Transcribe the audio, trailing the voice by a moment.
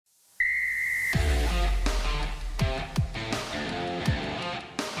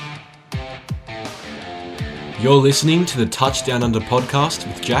You're listening to the Touchdown Under podcast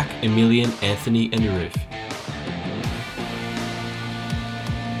with Jack, Emilian, Anthony, and Arif.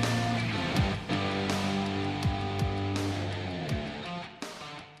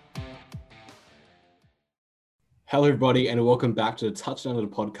 Hello, everybody, and welcome back to the Touchdown Under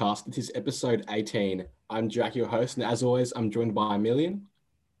podcast. This is episode 18. I'm Jack, your host, and as always, I'm joined by Emilian.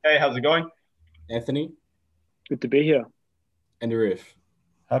 Hey, how's it going? Anthony. Good to be here. And Arif.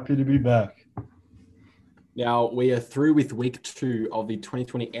 Happy to be back. Now, we are through with week 2 of the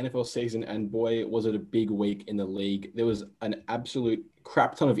 2020 NFL season, and boy, was it a big week in the league. There was an absolute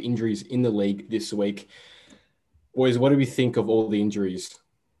crap ton of injuries in the league this week. Boys, what do we think of all the injuries?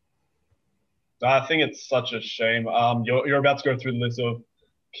 I think it's such a shame. You're about to go through the list of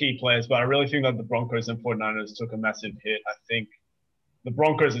key players, but I really think that the Broncos and 49ers took a massive hit. I think the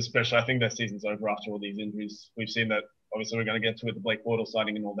Broncos especially, I think their season's over after all these injuries. We've seen that, obviously we're going to get to it, the Blake Bortles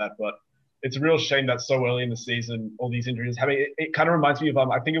signing and all that, but it's a real shame that so early in the season, all these injuries. It kind of reminds me of,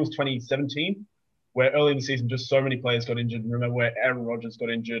 I think it was 2017, where early in the season, just so many players got injured. Remember where Aaron Rodgers got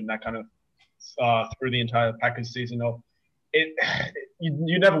injured and that kind of threw the entire Packers season off.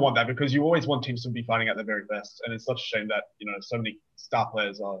 You never want that because you always want teams to be fighting at their very best. And it's such a shame that, so many star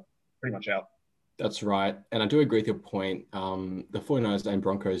players are pretty much out. That's right. And I do agree with your point. The 49ers and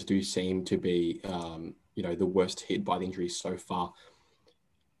Broncos do seem to be, the worst hit by the injuries so far.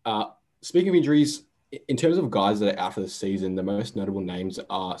 Speaking of injuries, in terms of guys that are out for the season, the most notable names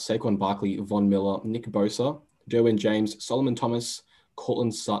are Saquon Barkley, Von Miller, Nick Bosa, Derwin James, Solomon Thomas,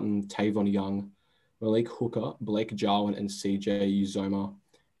 Cortland Sutton, Tavon Young, Malik Hooker, Blake Jarwin, and CJ Uzoma.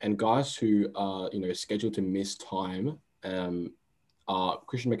 And guys who are, scheduled to miss time are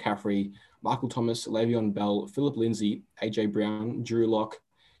Christian McCaffrey, Michael Thomas, Le'Veon Bell, Philip Lindsay, AJ Brown, Drew Lock,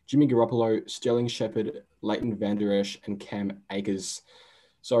 Jimmy Garoppolo, Sterling Shepard, Leighton Vander Esch, and Cam Akers.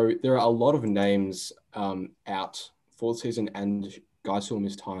 So there are a lot of names out for the season and guys who will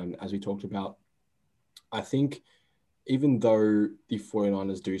miss time, as we talked about. I think even though the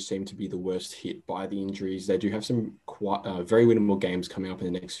 49ers do seem to be the worst hit by the injuries, they do have some quite very winnable games coming up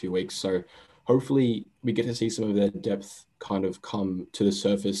in the next few weeks. So hopefully we get to see some of their depth kind of come to the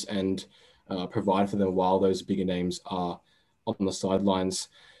surface and provide for them while those bigger names are on the sidelines.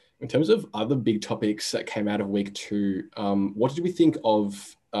 In terms of other big topics that came out of week 2, what did we think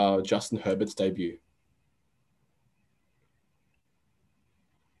of Justin Herbert's debut?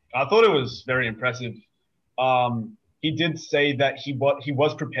 I thought it was very impressive. He did say that he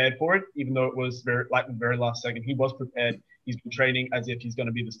was prepared for it, even though it was the very last second. He was prepared. He's been training as if he's going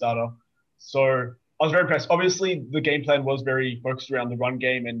to be the starter. So I was very impressed. Obviously, the game plan was very focused around the run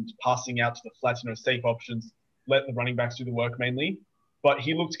game and passing out to the flats, safe options, let the running backs do the work mainly. But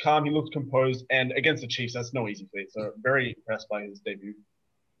he looked calm, he looked composed, and against the Chiefs, that's no easy feat. So very impressed by his debut.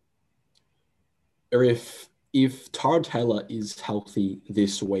 If Tyrod Taylor is healthy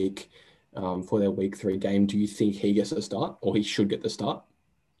this week for their week 3 game, do you think he gets a start or he should get the start?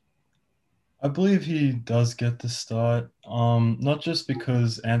 I believe he does get the start, not just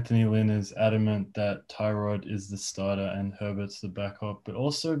because Anthony Lynn is adamant that Tyrod is the starter and Herbert's the backup, but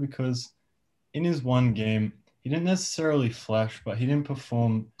also because in his one game, he didn't necessarily flash, but he didn't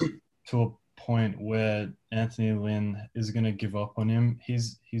perform to a point where Anthony Lynn is going to give up on him.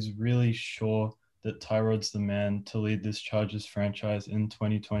 He's really sure that Tyrod's the man to lead this Chargers franchise in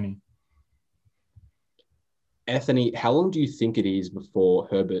 2020. Anthony, how long do you think it is before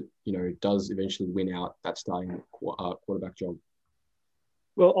Herbert, does eventually win out that starting quarterback job?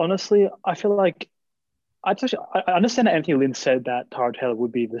 Well, honestly, I feel like I understand that Anthony Lynn said that Tyrod Taylor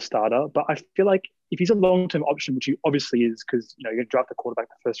would be the starter, but I feel like if he's a long-term option, which he obviously is, because you're going to draft a quarterback in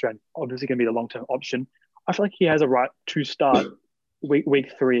the first round, obviously going to be the long-term option. I feel like he has a right to start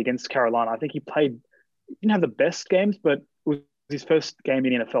week 3 against Carolina. I think he didn't have the best games, but it was his first game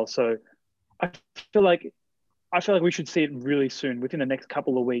in the NFL. So I feel like we should see it really soon, within the next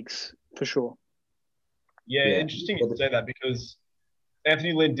couple of weeks, for sure. Yeah, interesting to say that because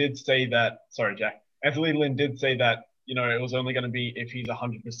Anthony Lynn did say that. Sorry, Jack. Anthony Lynn did say that. It was only going to be if he's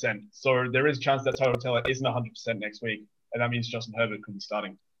 100%. So there is a chance that Tyrod Taylor isn't 100% next week, and that means Justin Herbert could be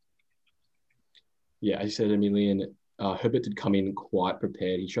starting. Yeah, as you said, Emilian, Herbert did come in quite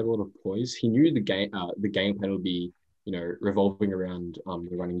prepared. He showed a lot of poise. He knew the game plan would be, revolving around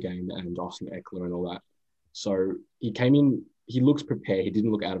the running game and Austin Eckler and all that. So he came in, he looks prepared. He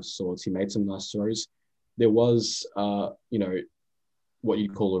didn't look out of sorts. He made some nice throws. There was, what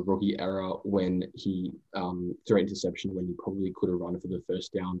you'd call a rookie error when he threw an interception when he probably could have run for the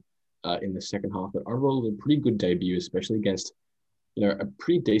first down in the second half. But overall, a pretty good debut, especially against, a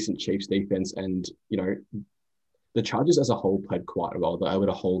pretty decent Chiefs defense. And, the Chargers as a whole played quite well. They were able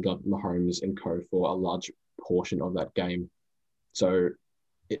to hold up Mahomes and co for a large portion of that game. So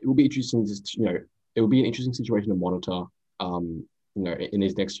it will be interesting to, it will be an interesting situation to monitor, in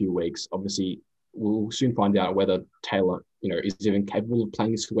these next few weeks. Obviously, we'll soon find out whether Taylor, is even capable of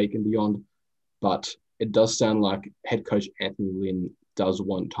playing this week and beyond. But it does sound like head coach Anthony Lynn does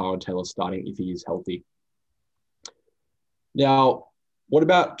want Tyrod Taylor starting if he is healthy. Now, what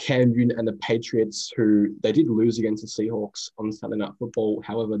about Cam Newton and the Patriots, who they did lose against the Seahawks on Sunday Night Football?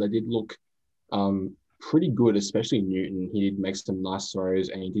 However, they did look pretty good, especially Newton. He did make some nice throws,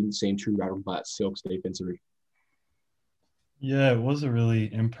 and he didn't seem too rattled by that Seahawks defensive. Yeah, it was a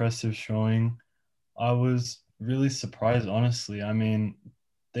really impressive showing. I was really surprised, honestly. I mean,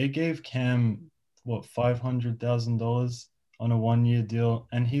 they gave Cam, $500,000 on a 1-year deal,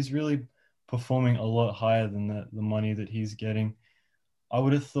 and he's really performing a lot higher than the money that he's getting. I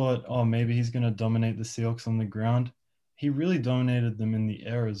would have thought, oh, maybe he's going to dominate the Seahawks on the ground. He really dominated them in the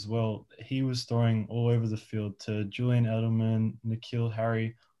air as well. He was throwing all over the field to Julian Edelman, N'Keal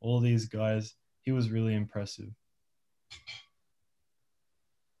Harry, all these guys. He was really impressive.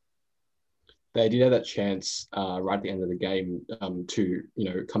 They did have that chance right at the end of the game to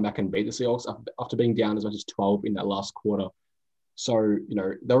come back and beat the Seahawks after being down as much as 12 in that last quarter. So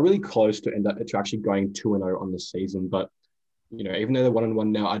they're really close to actually going 2-0 on the season. But even though they're 1-1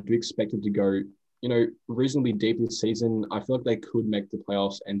 now, I do expect them to go reasonably deep this season. I feel like they could make the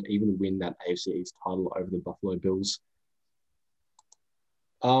playoffs and even win that AFC East title over the Buffalo Bills.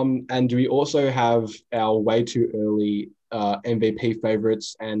 And do we also have our way too early MVP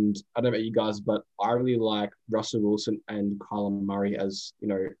favorites? And I don't know about you guys, but I really like Russell Wilson and Kyler Murray as,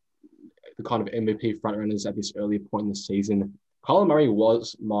 the kind of MVP frontrunners at this early point in the season. Kyler Murray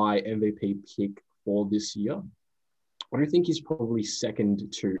was my MVP pick for this year. I do think he's probably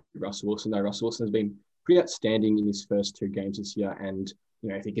second to Russell Wilson, though. Russell Wilson has been pretty outstanding in his first 2 games this year. And,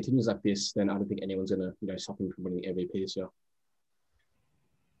 if he continues like this, then I don't think anyone's going to, stop him from winning the MVP this year.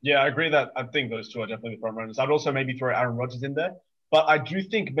 Yeah, I agree that I think those two are definitely the front runners. I'd also maybe throw Aaron Rodgers in there. But I do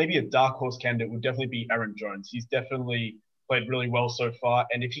think maybe a dark horse candidate would definitely be Aaron Jones. He's definitely played really well so far.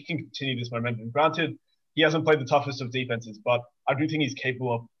 And if he can continue this momentum, granted, he hasn't played the toughest of defenses, but I do think he's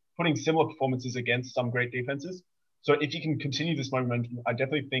capable of putting similar performances against some great defenses. So if he can continue this momentum, I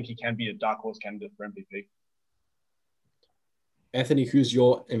definitely think he can be a dark horse candidate for MVP. Anthony, who's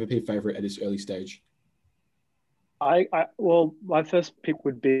your MVP favorite at this early stage? Well, my first pick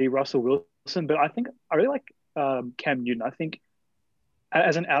would be Russell Wilson, but I think I really like Cam Newton. I think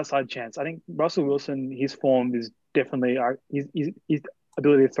as an outside chance, I think Russell Wilson, his form is definitely his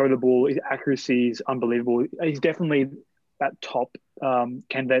ability to throw the ball, his accuracy is unbelievable. He's definitely that top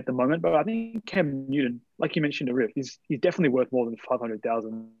candidate at the moment. But I think Cam Newton, like you mentioned, he's definitely worth more than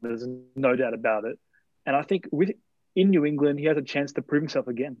 500,000. There's no doubt about it. And I think in New England, he has a chance to prove himself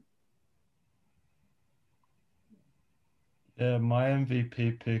again. Yeah, my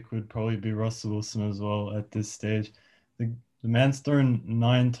MVP pick would probably be Russell Wilson as well at this stage. The man's thrown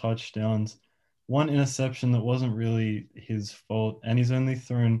 9 touchdowns, 1 interception that wasn't really his fault, and he's only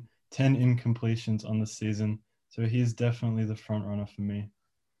thrown 10 incompletions on the season. So he's definitely the front runner for me.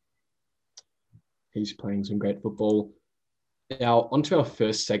 He's playing some great football. Now, onto our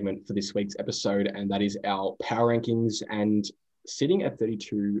first segment for this week's episode, and that is our power rankings. And sitting at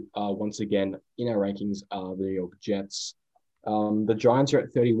 32, once again, in our rankings are the New York Jets. The Giants are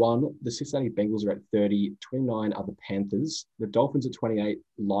at 31. The Cincinnati Bengals are at 30. 29 are the Panthers. The Dolphins at 28.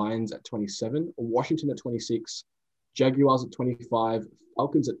 Lions at 27. Washington at 26. Jaguars at 25.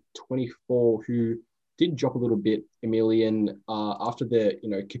 Falcons at 24, who did drop a little bit, Emilian, after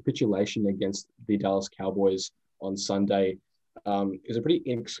the capitulation against the Dallas Cowboys on Sunday. It was a pretty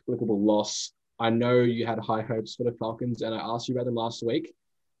inexplicable loss. I know you had high hopes for the Falcons, and I asked you about them last week.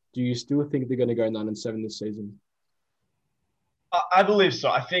 Do you still think they're going to go 9-7 this season? I believe so.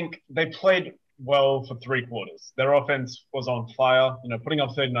 I think they played well for 3 quarters. Their offense was on fire. Putting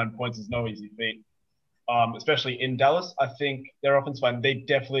up 39 points is no easy feat, especially in Dallas. I think their offense fine. They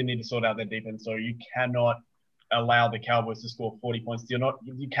definitely need to sort out their defense. So you cannot allow the Cowboys to score 40 points.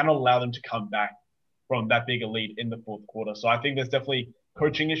 You cannot allow them to come back from that big a lead in the 4th quarter. So I think there's definitely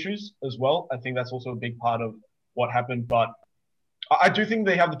coaching issues as well. I think that's also a big part of what happened. But I do think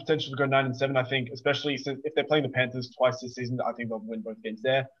they have the potential to go 9-7. I think, especially since if they're playing the Panthers twice this season, I think they'll win both games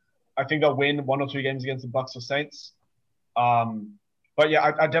there. I think they'll win 1 or 2 games against the Bucs or Saints. But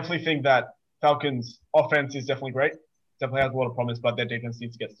yeah, I definitely think that Falcons' offense is definitely great. Definitely has a lot of promise, but their defense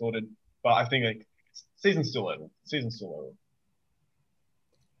needs to get sorted. But I think season's still over.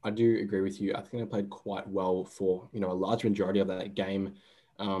 I do agree with you. I think they played quite well for a large majority of that game.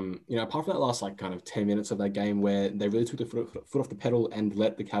 Apart from that last like kind of 10 minutes of that game where they really took the foot off the pedal and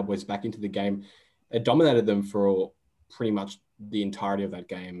let the Cowboys back into the game, they dominated them for pretty much the entirety of that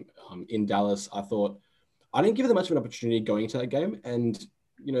game. In Dallas, I didn't give them much of an opportunity going into that game, and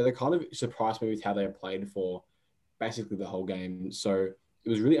they kind of surprised me with how they played for basically the whole game. So it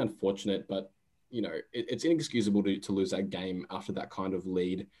was really unfortunate, but it's inexcusable to lose that game after that kind of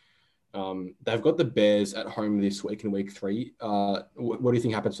lead. They've got the Bears at home this week in week 3. What do you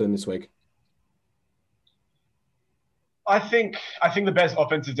think happens to them this week? I think the Bears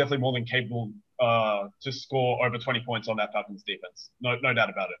offense is definitely more than capable to score over 20 points on that Falcons defense. No doubt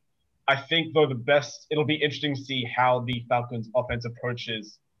about it. I think though it'll be interesting to see how the Falcons offense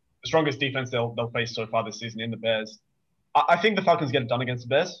approaches the strongest defense they'll face so far this season in the Bears. I think the Falcons get it done against the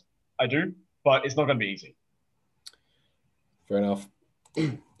Bears. I do, but it's not going to be easy. Fair enough.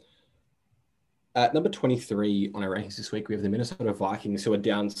 At number 23 on our rankings this week, we have the Minnesota Vikings, who are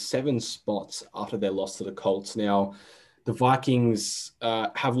down 7 spots after their loss to the Colts. Now, the Vikings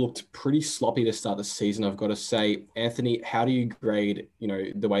have looked pretty sloppy to start the season, I've got to say. Anthony, how do you grade,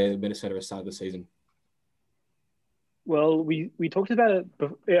 the way that Minnesota has started the season? Well, we talked about it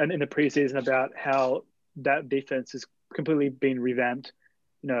in the preseason about how that defense has completely been revamped.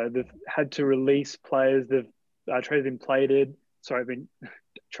 They've had to release players. They've been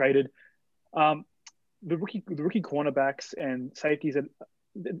traded. The rookie cornerbacks and safeties,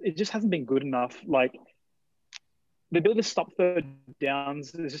 it just hasn't been good enough. Like, the ability to stop third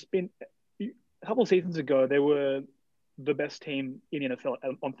downs has just been. A couple of seasons ago, they were the best team in the NFL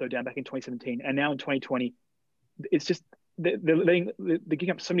on third down back in 2017, and now in 2020, it's just they're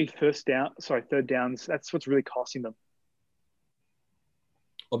giving up so many third downs. That's what's really costing them.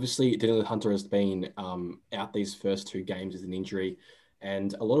 Obviously, Daniel Hunter has been out these first 2 games with an injury,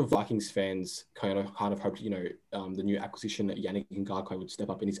 and a lot of Vikings fans kind of hoped, the new acquisition Yannick Ngakoue would step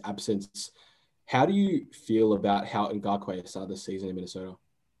up in his absence. How do you feel about how Ngakoue started the season in Minnesota?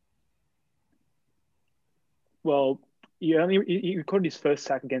 Well, he recorded his first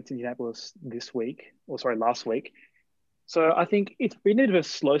sack against Indianapolis last week. So I think it's been a bit of a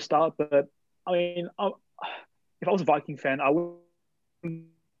slow start, but I mean, if I was a Viking fan, I wouldn't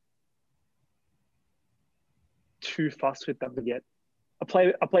too fussed with that yet. A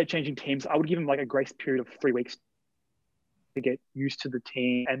player changing teams, I would give him like a grace period of 3 weeks to get used to the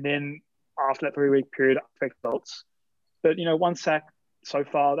team, and then after that 3-week period, affect results. But 1 sack so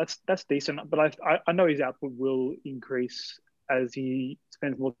far, that's decent. But I know his output will increase as he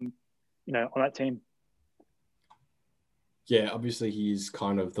spends more time, on that team. Yeah, obviously he's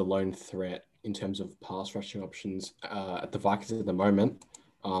kind of the lone threat in terms of pass rushing options at the Vikings at the moment.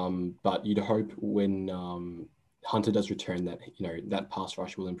 But you'd hope when Hunter does return that that pass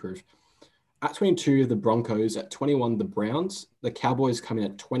rush will improve. At 22, the Broncos. At 21, the Browns. The Cowboys come in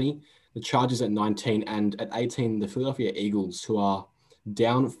at 20. The Chargers at 19. And at 18, the Philadelphia Eagles, who are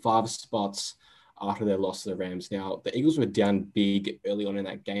down 5 spots after their loss to the Rams. Now, the Eagles were down big early on in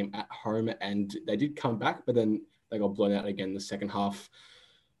that game at home, and they did come back, but then they got blown out again in the second half.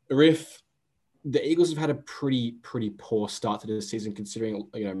 Arif, the Eagles have had a pretty poor start to the season, considering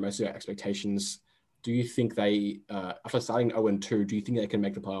most of their expectations. Do you think they, after starting 0-2, do you think they can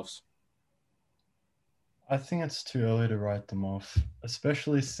make the playoffs? I think it's too early to write them off,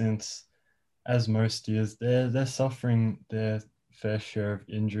 especially since, as most years, they're suffering their fair share of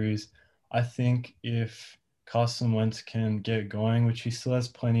injuries. I think if Carson Wentz can get going, which he still has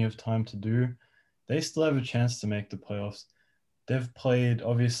plenty of time to do, they still have a chance to make the playoffs. They've played,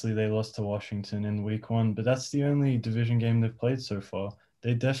 obviously they lost to Washington in week 1, but that's the only division game they've played so far.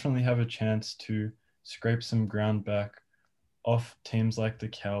 They definitely have a chance to scrape some ground back off teams like the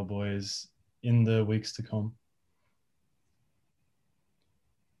Cowboys in the weeks to come.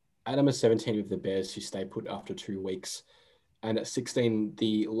 At number 17 with the Bears, who stay put after 2 weeks. And at 16,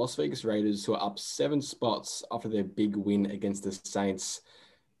 the Las Vegas Raiders, who are up 7 spots after their big win against the Saints.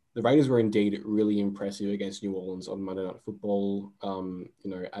 The Raiders were indeed really impressive against New Orleans on Monday Night Football,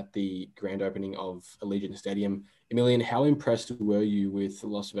 at the grand opening of Allegiant Stadium. Emilian, how impressed were you with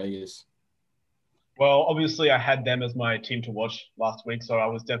Las Vegas? Well, obviously I had them as my team to watch last week, so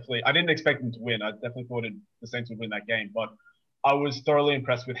I didn't expect them to win. I definitely thought the Saints would win that game, but I was thoroughly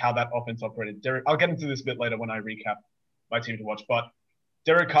impressed with how that offense operated. I'll get into this a bit later when I recap my team to watch, but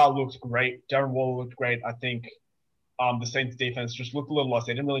Derek Carr looked great. Darren Waller looked great. I think the Saints defense just looked a little lost.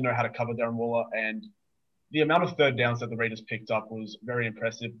 They didn't really know how to cover Darren Waller, and the amount of third downs that the Raiders picked up was very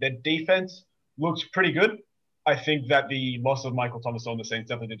impressive. Their defense looked pretty good. I think that the loss of Michael Thomas on the Saints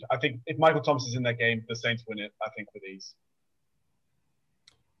definitely did. I think if Michael Thomas is in that game, the Saints win it, I think, with ease.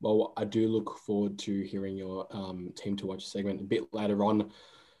 Well, I do look forward to hearing your team to watch segment a bit later on.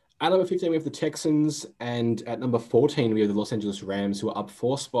 At number 15, we have the Texans, and at number 14, we have the Los Angeles Rams, who are up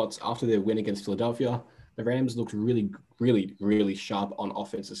 4 spots after their win against Philadelphia. The Rams looked really, really, really sharp on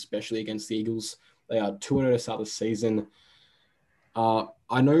offense, especially against the Eagles. They are 2-0 to start the season.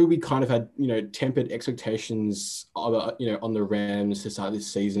 I know we kind of had, tempered expectations, on the Rams to start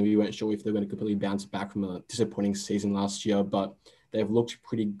this season. We weren't sure if they were going to completely bounce back from a disappointing season last year, but they've looked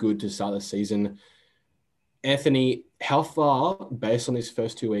pretty good to start the season. Anthony, how far, based on these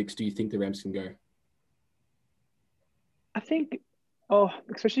first 2 weeks, do you think the Rams can go? I think,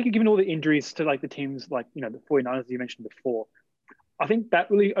 especially given all the injuries to the teams the 49ers you mentioned before, I think that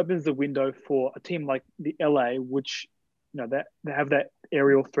really opens the window for a team like the LA, which they have that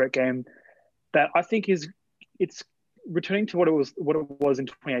aerial threat game that I think it's returning to what it was in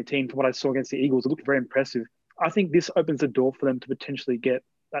 2018. From what I saw against the Eagles, it looked very impressive. I think this opens the door for them to potentially get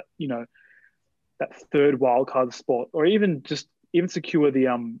that that third wildcard spot, or even secure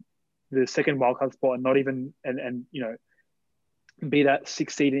the second wildcard spot, and not even and be that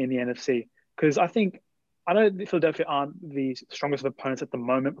 6th seed in the NFC. Because I know Philadelphia aren't the strongest of opponents at the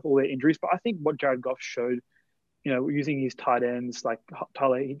moment with all their injuries, but I think what Jared Goff showed, using his tight ends like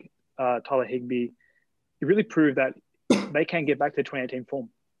Tyler Higbee, he really proved that they can get back to their 2018 form.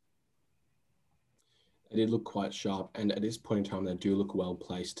 They did look quite sharp, and at this point in time, they do look well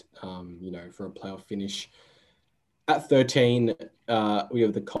placed, for a playoff finish. At 13, we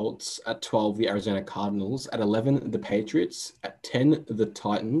have the Colts. At 12, the Arizona Cardinals. At 11, the Patriots. At 10, the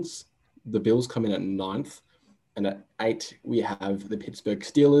Titans. The Bills come in at 9th. And at 8, we have the Pittsburgh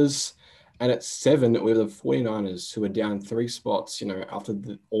Steelers. And at 7, we have the 49ers, who are down 3 spots, after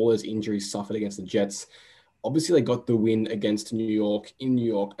all those injuries suffered against the Jets. Obviously, they got the win against New York in New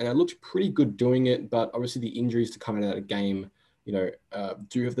York, and it looked pretty good doing it. But obviously, the injuries to come out of that game,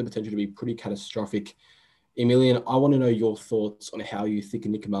 do have the potential to be pretty catastrophic. Emilian, I want to know your thoughts on how you think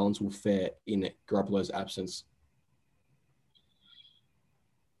Nick Mullins will fare in Garoppolo's absence.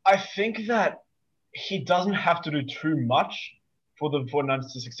 I think that he doesn't have to do too much for the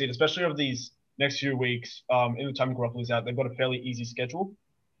 49ers to succeed, especially over these next few weeks. In the time Garoppolo's out, they've got a fairly easy schedule.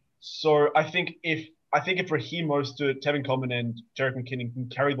 So I think if Raheem Mostert, Tevin Coleman, and Jerick McKinnon can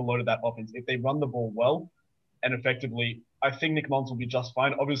carry the load of that offense, if they run the ball well and effectively, I think Nick Mullins will be just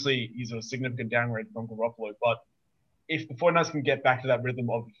fine. Obviously, he's a significant downgrade from Garoppolo, but if the 49ers can get back to that rhythm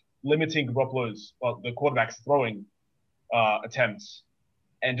of limiting the quarterback's throwing attempts,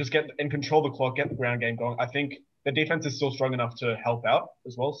 and just control the clock, get the ground game going, I think the defense is still strong enough to help out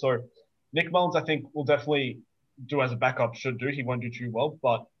as well. So Nick Mullins, I think, will definitely do as a backup should do. He won't do too well,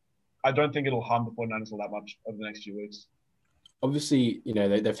 but I don't think it'll harm the 49ers all that much over the next few weeks. Obviously,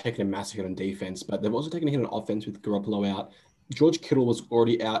 they've taken a massive hit on defense, but they've also taken a hit on offense with Garoppolo out. George Kittle was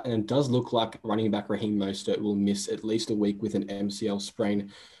already out, and it does look like running back Raheem Mostert will miss at least a week with an MCL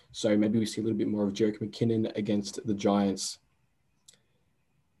sprain. So maybe we see a little bit more of Jerick McKinnon against the Giants.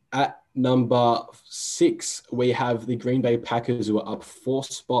 At number 6, we have the Green Bay Packers, who are up 4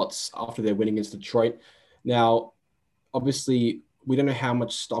 spots after their win against Detroit. Now, obviously, we don't know how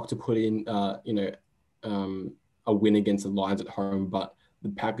much stock to put in, a win against the Lions at home, but the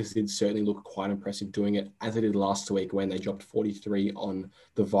Packers did certainly look quite impressive doing it, as they did last week when they dropped 43 on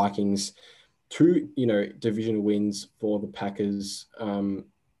the Vikings. 2, division wins for the Packers.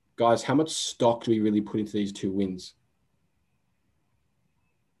 Guys, how much stock do we really put into these 2 wins?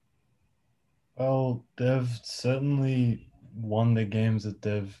 Well, they've certainly won the games that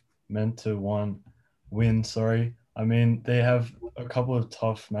they've meant to win. I mean, they have a couple of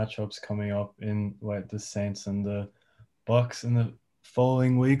tough matchups coming up in the Saints and the Bucks in the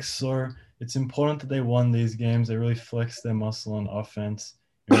following weeks. So it's important that they won these games. They really flexed their muscle on offense.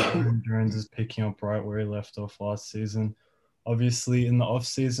 Aaron Jones is picking up right where he left off last season. Obviously, in the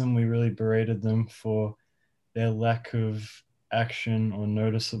offseason, we really berated them for their lack of action or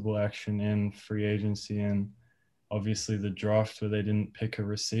noticeable action in free agency and obviously the draft where they didn't pick a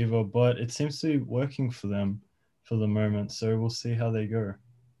receiver, but it seems to be working for them for the moment. So we'll see how they go.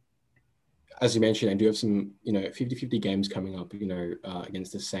 As you mentioned, I do have some, 50-50 games coming up,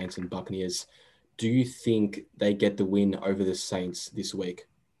 against the Saints and Buccaneers. Do you think they get the win over the Saints this week?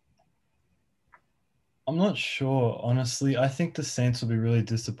 I'm not sure, honestly. I think the Saints will be really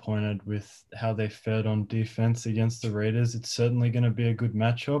disappointed with how they fared on defense against the Raiders. It's certainly going to be a good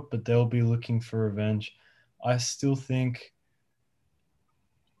matchup, but they'll be looking for revenge. I think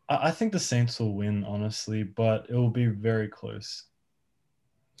the Saints will win, honestly, but it will be very close.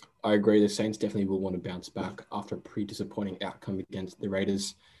 I agree. The Saints definitely will want to bounce back after a pretty disappointing outcome against the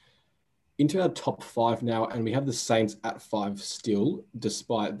Raiders. into our top five now, and we have the Saints at 5 still,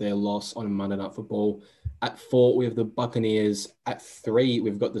 despite their loss on Monday Night Football. At 4, we have the Buccaneers. At 3,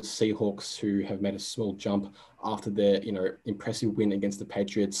 we've got the Seahawks, who have made a small jump after their, impressive win against the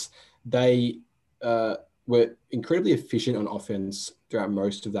Patriots. They were incredibly efficient on offense throughout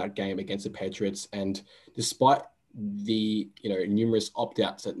most of that game against the Patriots, and despite the numerous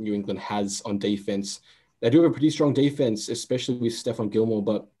opt-outs that New England has on defense, they do have a pretty strong defense, especially with Stephon Gilmore.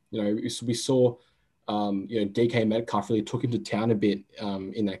 But we saw DK Metcalf really took him to town a bit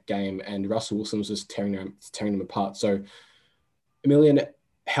in that game, and Russell Wilson was just tearing them apart. So, Emilian,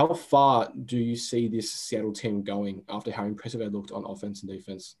 how far do you see this Seattle team going after how impressive they looked on offense and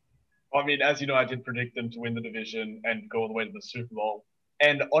defense? I mean, as you know, I did predict them to win the division and go all the way to the Super Bowl.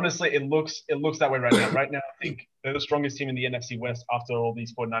 And honestly, it looks that way right now. Right now, I think they're the strongest team in the NFC West after all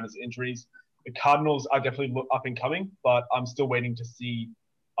these 49ers injuries. The Cardinals are definitely up and coming, but I'm still waiting to see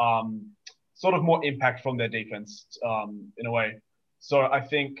sort of more impact from their defense in a way. So I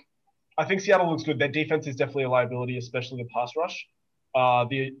think Seattle looks good. Their defense is definitely a liability, especially the pass rush.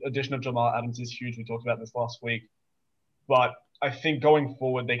 The addition of Jamal Adams is huge. We talked about this last week. But I think going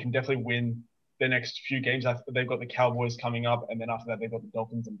forward, they can definitely win the next few games. They've got the Cowboys coming up, and then after that, they've got the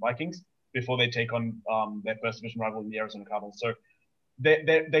Dolphins and Vikings before they take on their first division rival, the Arizona Cardinals. So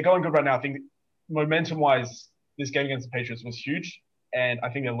they're going good right now. I think momentum-wise, this game against the Patriots was huge, and I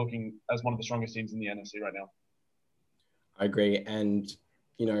think they're looking as one of the strongest teams in the NFC right now. I agree. And,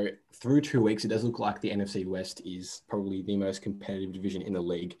 through 2 weeks, it does look like the NFC West is probably the most competitive division in the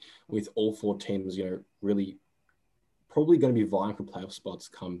league, with all 4 teams, really probably going to be vying for playoff spots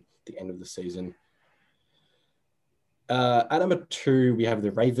come the end of the season. At number 2, we have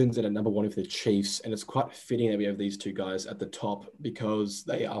the Ravens, and at number 1 with the Chiefs. And it's quite fitting that we have these two guys at the top because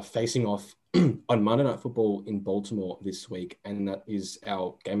they are facing off on Monday Night Football in Baltimore this week. And that is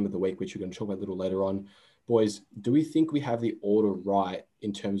our game of the week, which we're going to talk about a little later on. Boys, do we think we have the order right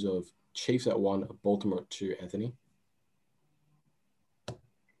in terms of Chiefs at 1, Baltimore at 2, Anthony?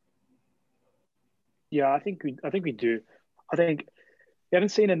 Yeah, I think we do. I think we haven't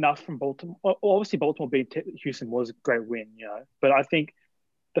seen enough from Baltimore. Obviously, Baltimore beating Houston was a great win, But I think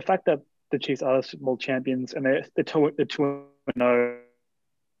the fact that the Chiefs are Super Bowl champions and they're 2-0,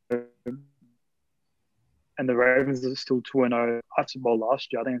 and the Ravens are still 2-0 after Super Bowl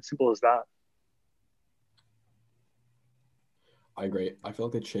last year. I think it's simple as that. I agree. I feel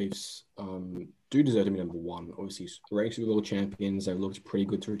like the Chiefs do deserve to be number 1. Obviously, ranked Super Bowl champions. They've looked pretty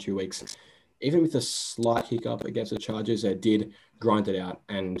good through 2 weeks. Even with a slight hiccup against the Chargers, they did grind it out,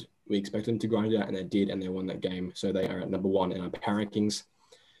 and we expected them to grind it out, and they did, and they won that game. So they are at number 1 in our power rankings.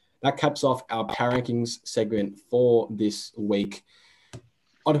 That caps off our power rankings segment for this week.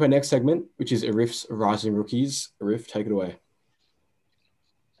 On to our next segment, which is Arif's Rising Rookies. Arif, take it away.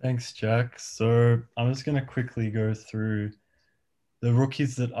 Thanks, Jack. So I'm just going to quickly go through the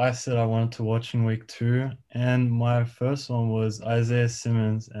rookies that I said I wanted to watch in week 2. And my first one was Isaiah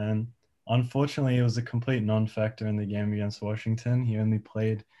Simmons, and unfortunately, it was a complete non-factor in the game against Washington. He only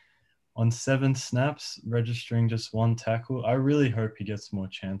played on 7 snaps, registering just 1 tackle. I really hope he gets more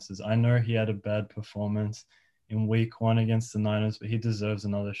chances. I know he had a bad performance in week 1 against the Niners, but he deserves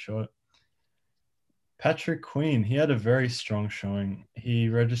another shot. Patrick Queen, he had a very strong showing. He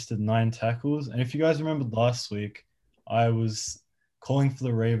registered 9 tackles. And if you guys remembered last week, I was calling for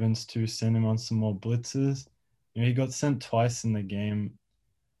the Ravens to send him on some more blitzes. He got sent twice in the game.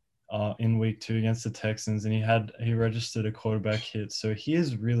 In week 2 against the Texans, and he registered a quarterback hit. So he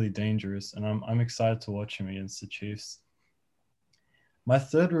is really dangerous, and I'm excited to watch him against the Chiefs. My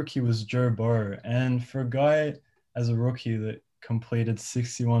third rookie was Joe Burrow, and for a guy as a rookie that completed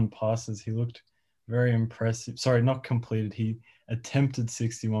 61 passes, he looked very impressive. Sorry, not completed. He attempted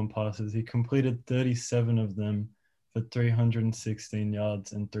 61 passes. He completed 37 of them for 316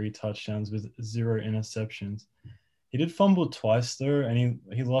 yards and 3 touchdowns with 0 interceptions. He did fumble twice, though, and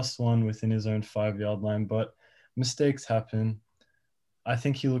he lost one within his own 5-yard line, but mistakes happen. I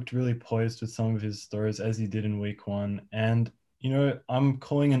think he looked really poised with some of his throws, as he did in week 1. And, I'm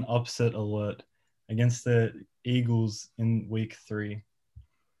calling an upset alert against the Eagles in week 3.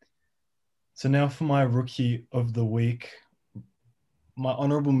 So now for my rookie of the week, my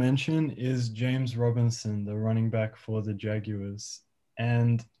honorable mention is James Robinson, the running back for the Jaguars.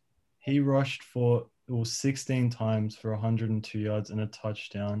 And he rushed for 16 times for 102 yards and a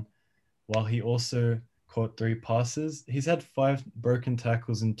touchdown, while he also caught 3 passes. He's had 5 broken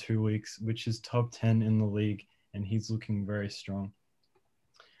tackles in 2 weeks, which is top 10 in the league, and he's looking very strong.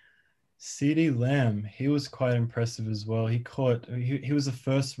 CeeDee Lamb, he was quite impressive as well. He was the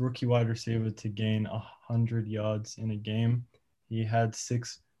first rookie wide receiver to gain 100 yards in a game. He had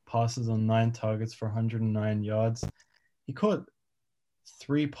 6 passes on 9 targets for 109 yards. He caught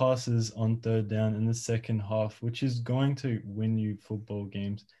 3 passes on third down in the second half, which is going to win you football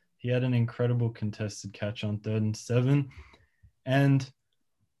games. He had an incredible contested catch on 3rd and 7. And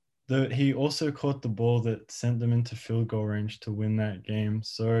he also caught the ball that sent them into field goal range to win that game.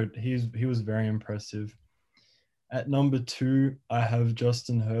 So he was very impressive. At number 2, I have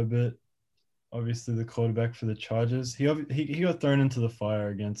Justin Herbert, obviously the quarterback for the Chargers. He got thrown into the fire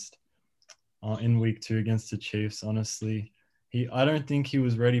against in week 2 against the Chiefs. Honestly, I don't think he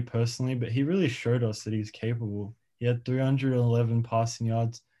was ready personally, but he really showed us that he's capable. He had 311 passing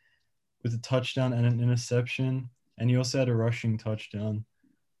yards with a touchdown and an interception, and he also had a rushing touchdown.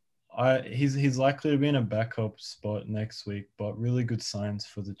 He's likely to be in a backup spot next week, but really good signs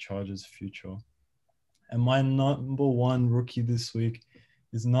for the Chargers' future. And my number 1 rookie this week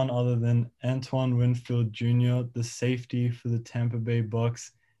is none other than Antoine Winfield Jr., the safety for the Tampa Bay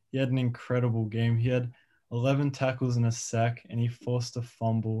Bucks. He had an incredible game. He had 11 tackles and a sack, and he forced a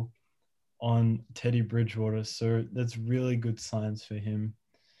fumble on Teddy Bridgewater. So that's really good signs for him.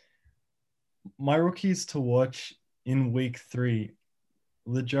 My rookies to watch in week 3,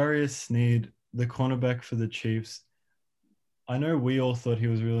 L'Jarius Sneed, the cornerback for the Chiefs. I know we all thought he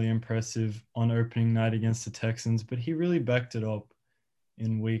was really impressive on opening night against the Texans, but he really backed it up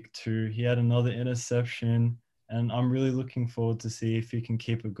in week 2. He had another interception, and I'm really looking forward to see if he can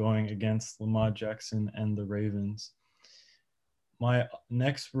keep it going against Lamar Jackson and the Ravens. My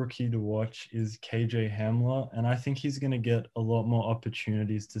next rookie to watch is KJ Hamler, and I think he's going to get a lot more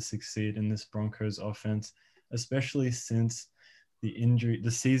opportunities to succeed in this Broncos offense, especially since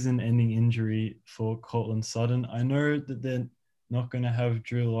the season-ending injury for Cortland Sutton. I know that they're not going to have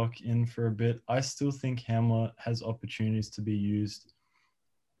Drew Lock in for a bit. I still think Hamler has opportunities to be used.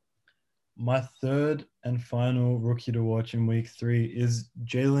 My third and final rookie to watch in week 3 is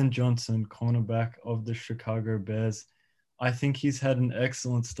Jalen Johnson, cornerback of the Chicago Bears. I think he's had an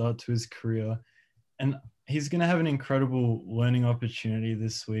excellent start to his career, and he's going to have an incredible learning opportunity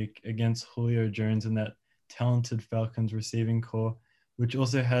this week against Julio Jones and that talented Falcons receiving core, which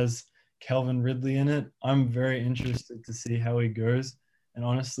also has Calvin Ridley in it. I'm very interested to see how he goes. And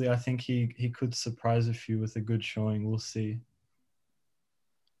honestly, I think he could surprise a few with a good showing. We'll see.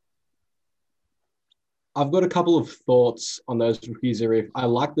 I've got a couple of thoughts on those rookies, Arif. I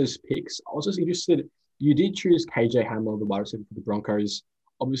like those picks. I was just interested. You did choose KJ Hamler, the wide receiver for the Broncos.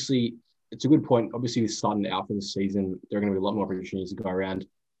 Obviously, it's a good point. Obviously, he's starting out for the season. There are going to be a lot more opportunities to go around.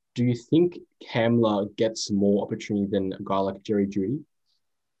 Do you think Hamler gets more opportunity than a guy like Jerry Jeudy?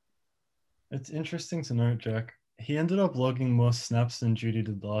 It's interesting to note, Jack. He ended up logging more snaps than Jeudy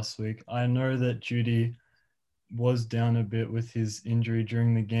did last week. I know that Jeudy was down a bit with his injury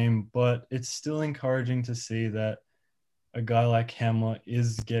during the game, but it's still encouraging to see that a guy like Hamler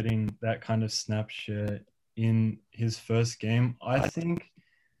is getting that kind of snap share in his first game. I think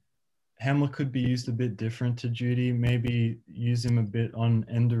Hamler could be used a bit different to Jeudy, maybe use him a bit on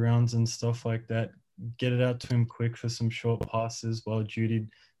end arounds and stuff like that. Get it out to him quick for some short passes while Jeudy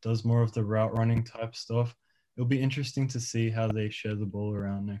does more of the route running type stuff. It'll be interesting to see how they share the ball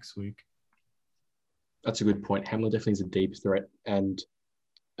around next week. That's a good point. Hamler definitely is a deep threat, and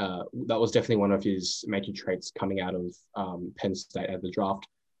that was definitely one of his major traits coming out of Penn State at the draft.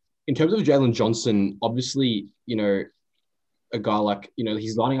 In terms of Jalen Johnson, obviously, a guy like,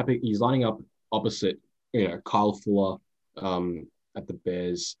 he's lining up opposite, Kyle Fuller at the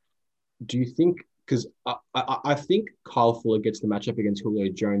Bears. Do you think, because I think Kyle Fuller gets the matchup against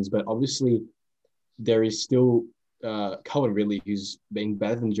Julio Jones, but obviously there is still Calvin Ridley, who's been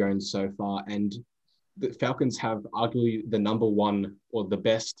better than Jones so far, and the Falcons have arguably the number 1 or the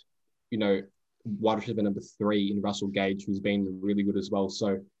best, wide receiver number 3 in Russell Gage, who's been really good as well.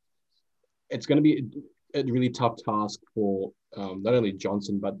 So it's going to be a really tough task for not only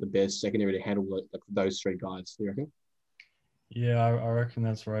Johnson, but the Bears secondary to handle those 3 guys. Do you reckon? Yeah, I reckon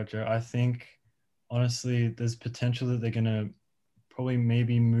that's right, Joe. I think, honestly, there's potential that they're going to probably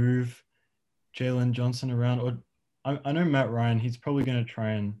maybe move Jalen Johnson around. Or I know Matt Ryan, he's probably going to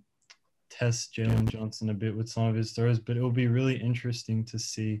try and test Jalen Johnson a bit with some of his throws, but it will be really interesting to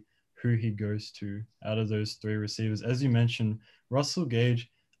see who he goes to out of those 3 receivers. As you mentioned, Russell Gage,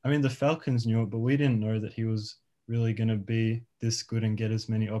 I mean, the Falcons knew it, but we didn't know that he was really going to be this good and get as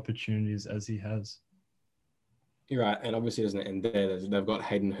many opportunities as he has. You're right, and obviously it doesn't end there. They've got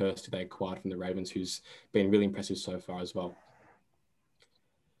Hayden Hurst, who they acquired from the Ravens, who's been really impressive so far as well.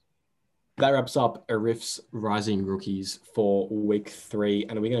 That wraps up Arif's Rising Rookies for week 3,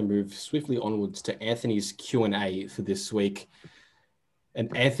 and we're going to move swiftly onwards to Anthony's Q&A for this week.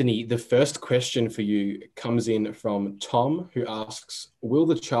 And Anthony, the first question for you comes in from Tom, who asks, will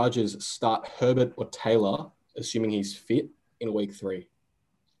the Chargers start Herbert or Taylor, assuming he's fit, in week 3?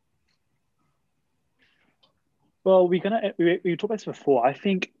 Well, we talked about this before.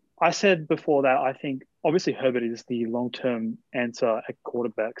 I said before that I think obviously Herbert is the long-term answer at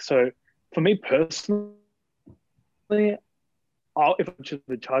quarterback. So for me personally, if I'm just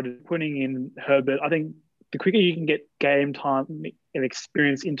the Chargers putting in Herbert, I think the quicker you can get game time and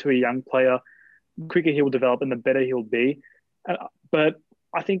experience into a young player, the quicker he will develop and the better he'll be. But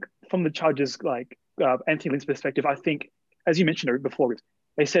I think from the Chargers, Anthony Lynn's perspective, I think, as you mentioned before,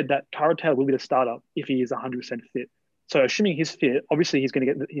 they said that Tyrod Taylor will be the starter if he is 100% fit. So assuming he's fit, obviously he's going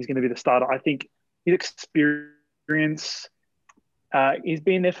to be the starter. I think his experience, he's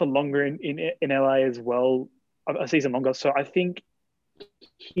been there for longer in LA as well, a season longer. So I think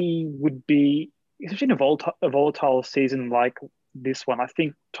he would be, especially in a volatile season like this one, I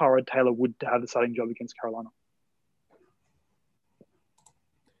think Tyrod Taylor would have the starting job against Carolina.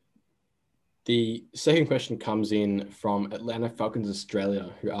 The second question comes in from Atlanta Falcons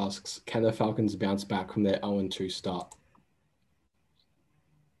Australia, who asks, can the Falcons bounce back from their 0-2 start?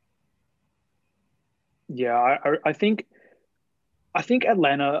 Yeah, I think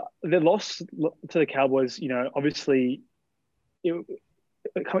Atlanta, their loss to the Cowboys, obviously a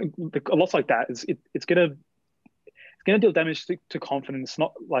loss like that it's gonna deal damage to confidence,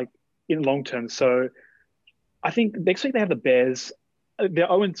 not like in long term. So I think next week they have the Bears. They're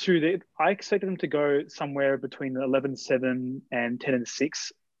 0-2. I expected them to go somewhere between 11-7 and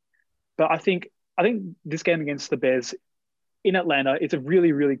 10-6. But I think this game against the Bears in Atlanta, it's a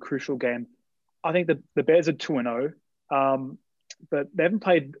really, really crucial game. I think the Bears are 2-0, but they haven't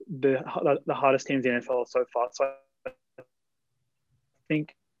played the hardest teams in the NFL so far. So I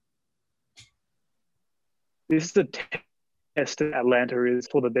think this is a test that Atlanta is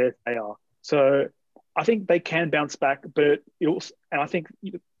for the Bears they are. So I think they can bounce back, but I think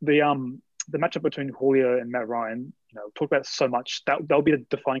the matchup between Julio and Matt Ryan, talk about so much, that'll be a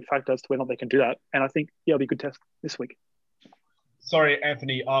defining factor as to whether or not they can do that. And I think it'll be a good test this week. Sorry,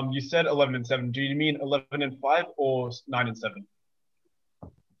 Anthony. You said 11-7. Do you mean 11-5 or 9-7?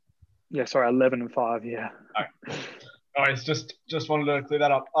 Yeah, sorry, 11-5. Yeah. All right. Just wanted to clear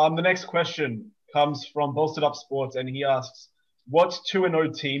that up. The next question comes from Bolstered Up Sports, and he asks, what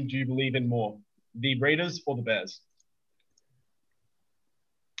 2-0 team do you believe in more, the Raiders or the Bears?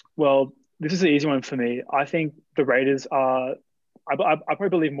 Well, this is an easy one for me. I think the Raiders are. I probably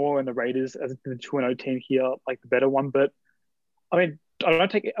believe more in the Raiders as the 2-0 team here, like the better one. But I mean, I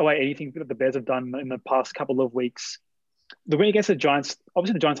don't take away anything that the Bears have done in the past couple of weeks. The win against the Giants,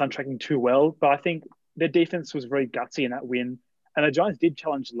 obviously the Giants aren't tracking too well, but I think their defense was very gutsy in that win, and the Giants did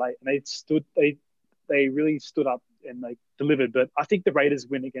challenge late, and they really stood up and they delivered. But I think the Raiders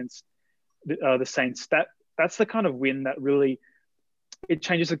win against the Saints, that's the kind of win that really it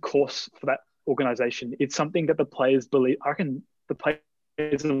changes the course for that organization. It's something that the players believe. I reckon the players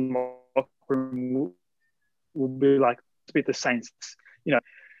in the locker room will be like, to beat the Saints.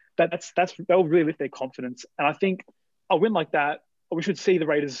 That'll really lift their confidence. And I think a win like that, we should see the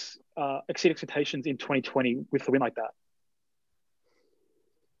Raiders exceed expectations in 2020 with a win like that.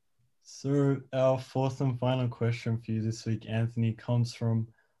 So our fourth and final question for you this week, Anthony, comes from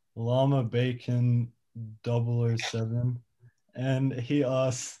Llama Bacon 007, and he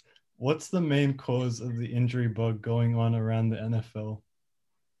asks, what's the main cause of the injury bug going on around the NFL?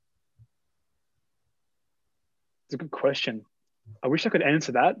 It's a good question. I wish I could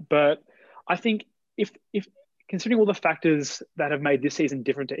answer that, but I think if considering all the factors that have made this season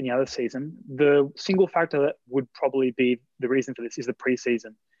different to any other season, the single factor that would probably be the reason for this is the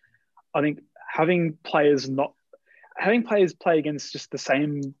preseason. I think having players play against just the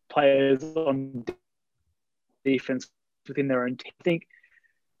same players on defense within their own team.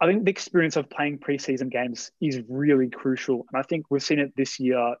 I think the experience of playing preseason games is really crucial, and I think we've seen it this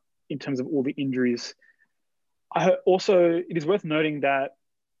year in terms of all the injuries. It is worth noting that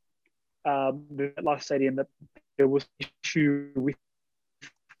the last stadium that there was an issue with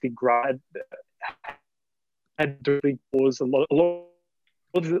the grad had to cause a lot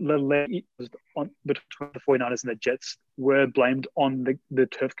of the between the 49ers and the Jets were blamed on the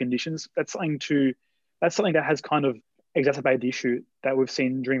turf conditions. That's something that has kind of exacerbated the issue that we've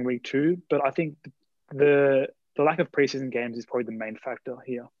seen during week 2. But I think the lack of preseason games is probably the main factor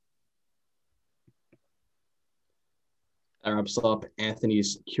here. That wraps up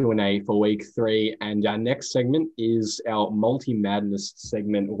Anthony's Q&A for week 3. And our next segment is our multi-madness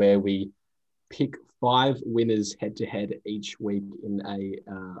segment, where we pick 5 winners head-to-head each week in a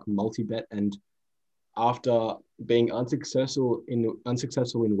multi-bet. And After being unsuccessful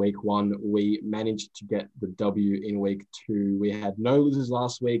in week one, we managed to get the W in week two. We had no losers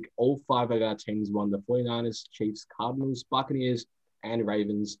last week. All five of our teams won. The 49ers, Chiefs, Cardinals, Buccaneers, and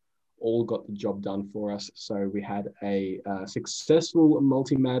Ravens all got the job done for us. So we had a successful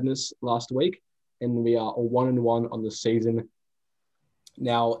multi-madness last week, and we are 1-1 on the season.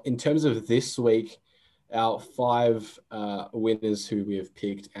 Now, in terms of this week, our five winners who we have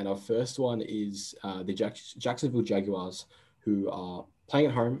picked, and our first one is the Jacksonville Jaguars, who are playing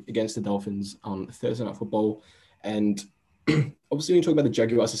at home against the Dolphins on Thursday Night Football. And obviously, when you talk about the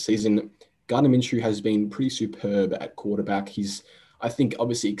Jaguars this season, Gardner Minshew has been pretty superb at quarterback. He's, I think,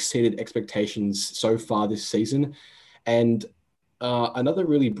 obviously exceeded expectations so far this season. And another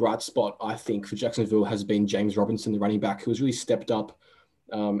really bright spot, I think, for Jacksonville has been James Robinson, the running back, who has really stepped up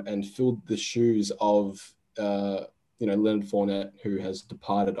and filled the shoes of, Leonard Fournette, who has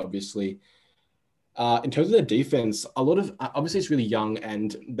departed, obviously. In terms of their defense, a lot of, obviously it's really young,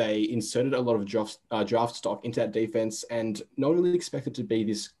 and they inserted a lot of draft stock into that defense, and no one really expected to be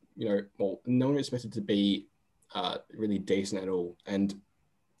this, no one expected to be really decent at all. And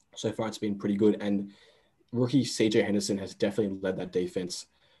so far it's been pretty good. And rookie CJ Henderson has definitely led that defense.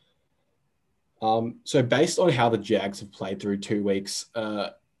 So based on how the Jags have played through 2 weeks,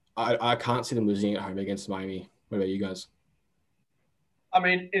 I can't see them losing at home against Miami. What about you guys? I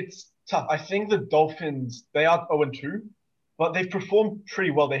mean, it's tough. I think the Dolphins, they are 0-2, but they've performed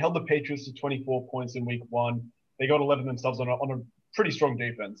pretty well. They held the Patriots to 24 points in week one. They got 11 themselves on a pretty strong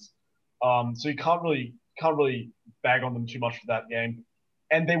defense. So you can't really bag on them too much for that game.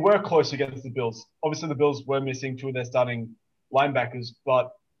 And they were close against the Bills. Obviously, the Bills were missing 2 of their starting linebackers,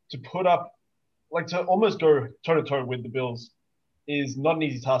 but to put up, to almost go toe-to-toe with the Bills is not an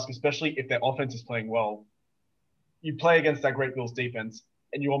easy task, especially if their offense is playing well. You play against that great Bills defense,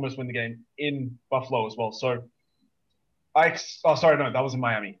 and you almost win the game in Buffalo as well. So, that was in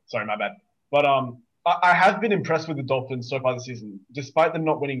Miami. Sorry, my bad. But I have been impressed with the Dolphins so far this season. Despite them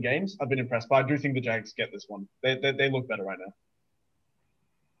not winning games, I've been impressed. But I do think the Jags get this one. They look better right now.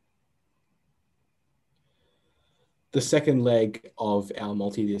 The second leg of our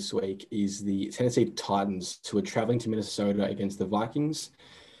multi this week is the Tennessee Titans, who are traveling to Minnesota against the Vikings.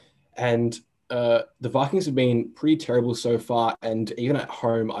 And the Vikings have been pretty terrible so far. And even at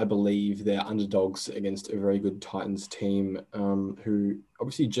home, I believe they're underdogs against a very good Titans team, who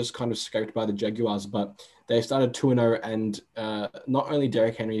obviously just kind of scraped by the Jaguars. But they started 2-0. And not only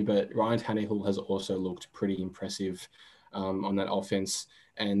Derrick Henry, but Ryan Tannehill has also looked pretty impressive on that offense.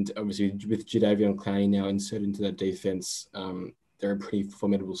 And obviously with Jadeveon Clowney now inserted into that defense, they're a pretty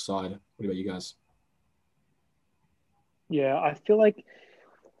formidable side. What about you guys? Yeah, I feel like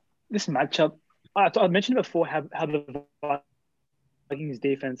this matchup, I mentioned before how the Vikings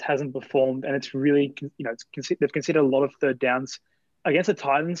defense hasn't performed, and it's really, they've considered a lot of third downs against the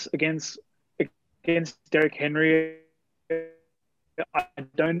Titans, against Derrick Henry. I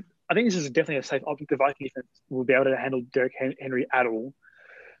think this is definitely a safe option. The Vikings defense will be able to handle Derrick Henry at all.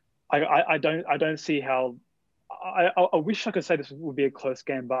 I don't see how. I wish I could say this would be a close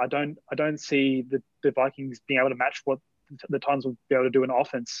game, but I don't see the Vikings being able to match what the Titans will be able to do in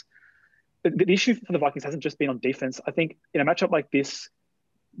offense. The issue for the Vikings hasn't just been on defense. I think in a matchup like this,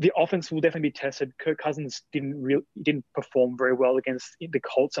 the offense will definitely be tested. Kirk Cousins didn't perform very well against the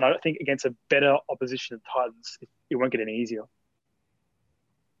Colts, and I don't think against a better opposition, the Titans, it won't get any easier.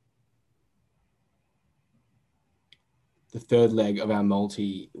 The third leg of our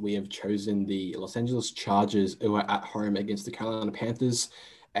multi, we have chosen the Los Angeles Chargers, who are at home against the Carolina Panthers.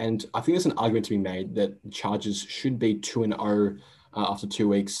 And I think there's an argument to be made that the Chargers should be 2-0 after 2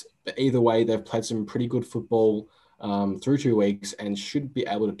 weeks. But either way, they've played some pretty good football through 2 weeks and should be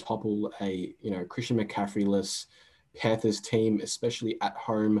able to topple a Christian McCaffrey-less Panthers team, especially at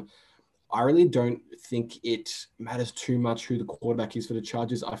home. I really don't think it matters too much who the quarterback is for the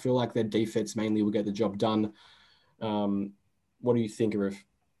Chargers. I feel like their defense mainly will get the job done. What do you think, Arif?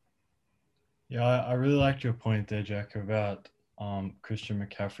 Yeah, I really liked your point there, Jack, about Christian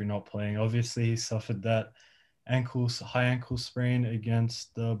McCaffrey not playing. Obviously, he suffered that high ankle sprain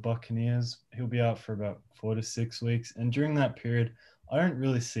against the Buccaneers. He'll be out for about 4 to 6 weeks. And during that period, I don't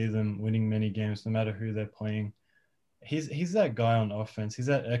really see them winning many games, no matter who they're playing. He's that guy on offense. He's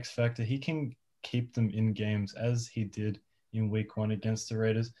that X factor. He can keep them in games, as he did in week 1 against the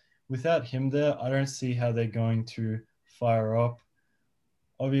Raiders. Without him there, I don't see how they're going to fire up.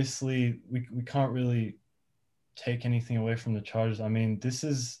 Obviously, we can't really take anything away from the Chargers. I mean, this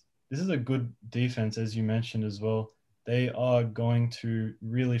is a good defense, as you mentioned as well. They are going to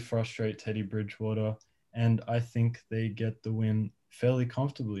really frustrate Teddy Bridgewater, and I think they get the win fairly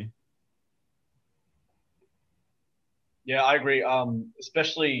comfortably. Yeah, I agree.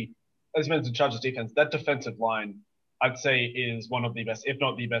 Especially as you mentioned, Chargers defense. That defensive line, I'd say, is one of the best, if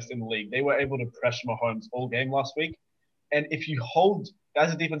not the best, in the league. They were able to pressure Mahomes all game last week, and if you hold,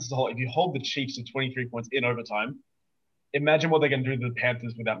 as a defense as a whole, if you hold the Chiefs to 23 points in overtime, imagine what they're going to do to the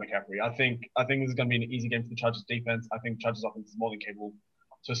Panthers without McCaffrey. I think this is going to be an easy game for the Chargers defense. I think Chargers offense is more than capable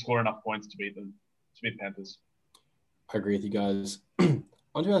to score enough points to beat them, to beat the Panthers. I agree with you guys.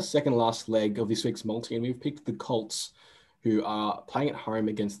 On to our second last leg of this week's multi, and we've picked the Colts, who are playing at home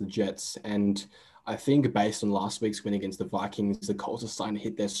against the Jets. And I think based on last week's win against the Vikings, the Colts are starting to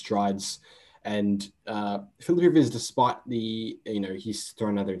hit their strides. And Philip Rivers, despite he's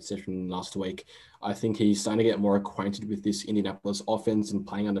thrown another interception last week, I think he's starting to get more acquainted with this Indianapolis offense and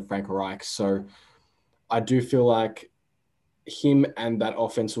playing under Frank Reich. So I do feel like him and that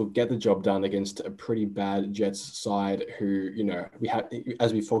offense will get the job done against a pretty bad Jets side who, we have,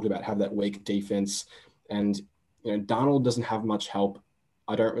 as we've talked about, have that weak defense. And, Darnold doesn't have much help.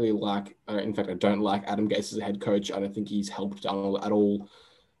 I don't really like, in fact, I don't like Adam Gase as a head coach. I don't think he's helped Darnold at all.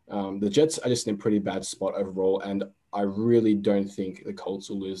 The Jets are just in a pretty bad spot overall, and I really don't think the Colts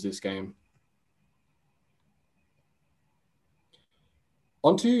will lose this game.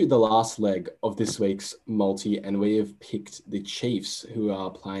 On to the last leg of this week's multi, and we have picked the Chiefs, who are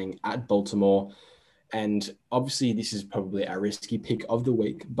playing at Baltimore. And obviously, this is probably our risky pick of the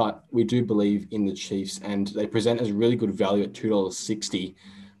week, but we do believe in the Chiefs, and they present as really good value at $2.60.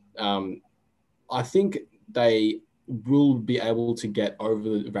 I think they will be able to get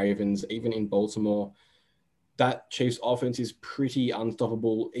over the Ravens, even in Baltimore. That Chiefs offense is pretty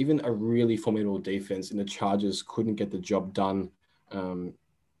unstoppable. Even a really formidable defense in the Chargers couldn't get the job done.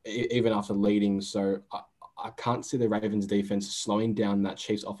 Even after leading. So I can't see the Ravens defense slowing down that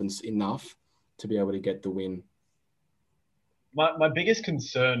Chiefs offense enough to be able to get the win. My biggest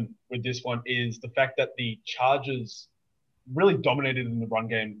concern with this one is the fact that the Chargers really dominated in the run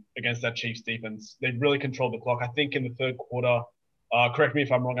game against that Chiefs defense. They really controlled the clock. I think in the third quarter, correct me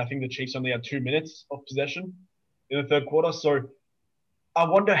if I'm wrong, I think the Chiefs only had 2 minutes of possession in the third quarter. So I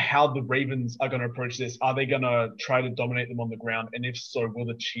wonder how the Ravens are going to approach this. Are they going to try to dominate them on the ground? And if so, will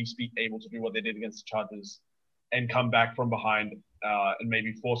the Chiefs be able to do what they did against the Chargers and come back from behind and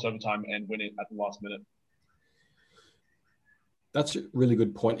maybe force overtime and win it at the last minute? That's a really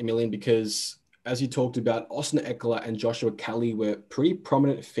good point, Emilian, because as you talked about, Austin Eckler and Joshua Kelly were pretty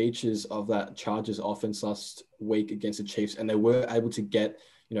prominent features of that Chargers offense last week against the Chiefs, and they were able to get,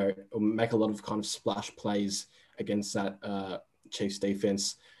 make a lot of kind of splash plays against that Chiefs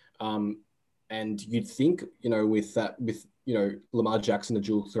defense. And you'd think, with Lamar Jackson, the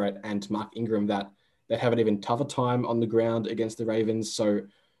dual threat, and Mark Ingram, that they'd have an even tougher time on the ground against the Ravens. So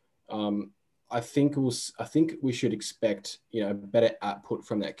I think we should expect, better output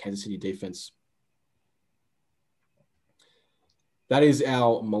from that Kansas City defense. That is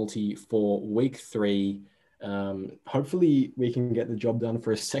our multi for week 3. Hopefully we can get the job done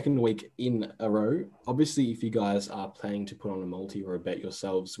for a second week in a row. Obviously, if you guys are planning to put on a multi or a bet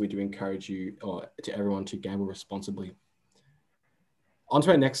yourselves, we do encourage you to everyone to gamble responsibly. On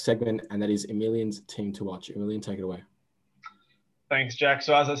to our next segment, and that is Emilian's team to watch. Emilian, take it away. Thanks, Jack.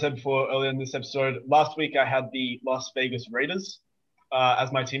 So as I said before earlier in this episode, last week I had the Las Vegas Raiders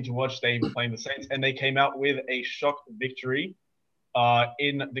as my team to watch. They were playing the Saints, and they came out with a shock victory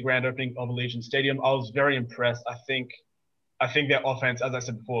in the grand opening of Allegiant Stadium. I was very impressed. I think their offense, as I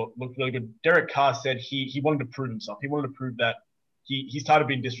said before, looked really good. Derek Carr said he wanted to prove himself. He wanted to prove that he's tired of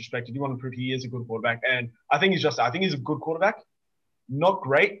being disrespected. He wanted to prove he is a good quarterback. And I think he's a good quarterback. Not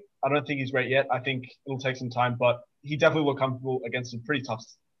great. I don't think he's great yet. I think it'll take some time, but he definitely looked comfortable against a pretty tough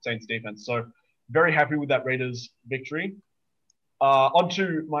Saints defense. So very happy with that Raiders victory. On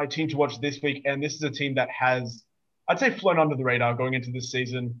to my team to watch this week. And this is a team that has, I'd say, flown under the radar going into this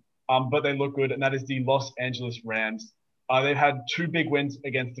season, but they look good, and that is the Los Angeles Rams. They've had 2 big wins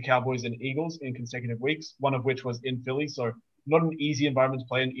against the Cowboys and Eagles in consecutive weeks, one of which was in Philly, so not an easy environment to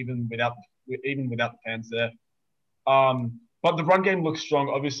play in, even without the fans there. But the run game looks strong.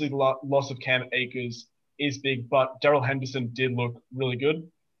 Obviously, the loss of Cam Akers is big, but Darrell Henderson did look really good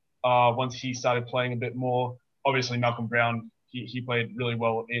once he started playing a bit more. Obviously, Malcolm Brown, he played really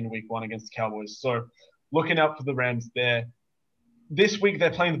well in week 1 against the Cowboys. So looking out for the Rams there. This week,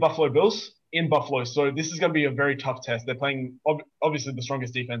 they're playing the Buffalo Bills in Buffalo. So this is going to be a very tough test. They're playing, obviously, the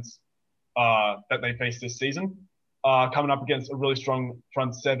strongest defense that they face this season, coming up against a really strong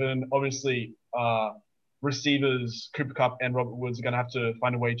front 7. Obviously, receivers Cooper Kupp and Robert Woods are going to have to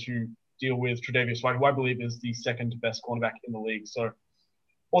find a way to deal with Tre'Davious White, who I believe is the second best cornerback in the league. So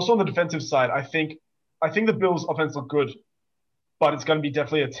also on the defensive side, I think the Bills' offense look good, but it's going to be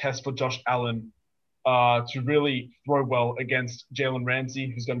definitely a test for Josh Allen to really throw well against Jalen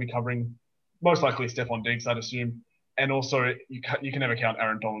Ramsey, who's going to be covering most likely Stephon Diggs, I'd assume. And also, you can never count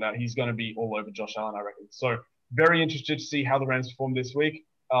Aaron Donald out. He's going to be all over Josh Allen, I reckon. So very interested to see how the Rams perform this week.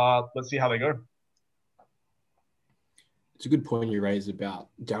 Let's see how they go. It's a good point you raised about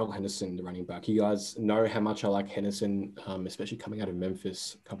Darrell Henderson, the running back. You guys know how much I like Henderson, especially coming out of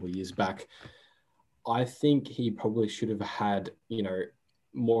Memphis a couple of years back. I think he probably should have had,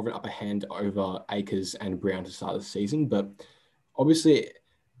 more of an upper hand over Akers and Brown to start the season. But obviously,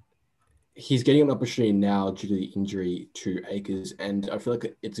 he's getting an opportunity now due to the injury to Akers. And I feel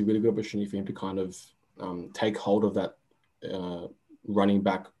like it's a really good opportunity for him to kind of take hold of that running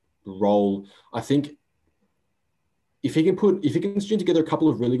back role. I think if he can string together a couple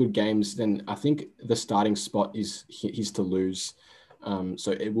of really good games, then I think the starting spot is his to lose.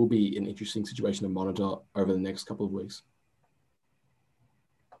 So it will be an interesting situation to monitor over the next couple of weeks.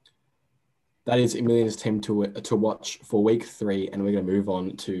 That is Emilian's team to watch for week 3, and we're going to move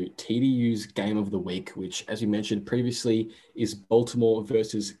on to TDU's game of the week, which, as we mentioned previously, is Baltimore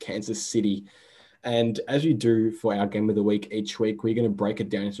versus Kansas City. And as we do for our game of the week each week, we're going to break it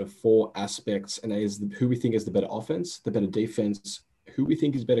down into 4 aspects, and that is who we think is the better offense, the better defense, who we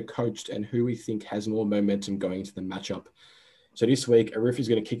think is better coached, and who we think has more momentum going into the matchup. So this week, Arif is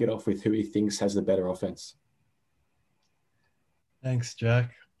going to kick it off with who he thinks has the better offense. Thanks,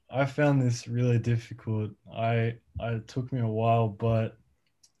 Jack. I found this really difficult. It took me a while, but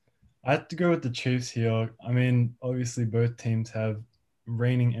I had to go with the Chiefs here. I mean, obviously both teams have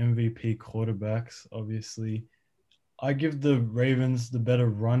reigning MVP quarterbacks, obviously. I give the Ravens the better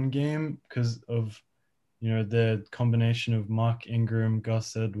run game because of, their combination of Mark Ingram,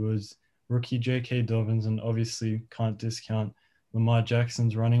 Gus Edwards, rookie J.K. Dobbins, and obviously can't discount Lamar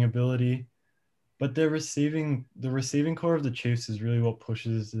Jackson's running ability. But the receiving core of the Chiefs is really what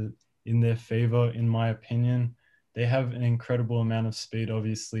pushes it in their favor, in my opinion. They have an incredible amount of speed,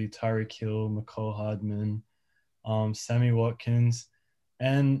 obviously. Tyreek Hill, McCall Hardman, Sammy Watkins.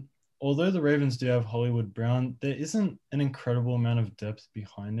 And although the Ravens do have Hollywood Brown, there isn't an incredible amount of depth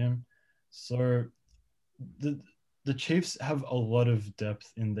behind him. So the Chiefs have a lot of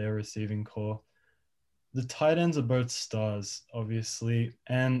depth in their receiving core. The tight ends are both stars, obviously.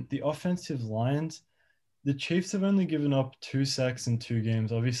 And the offensive lines, the Chiefs have only given up 2 sacks in 2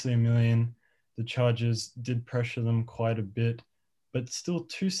 games. Obviously, the Chargers did pressure them quite a bit. But still,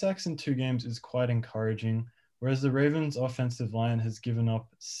 2 sacks in 2 games is quite encouraging. Whereas the Ravens' offensive line has given up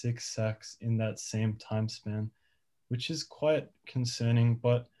 6 sacks in that same time span, which is quite concerning,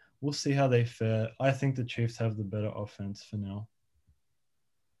 but we'll see how they fare. I think the Chiefs have the better offense for now.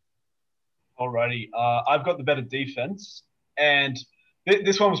 Alrighty. I've got the better defense, and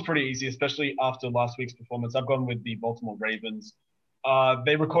this one was pretty easy, especially after last week's performance. I've gone with the Baltimore Ravens.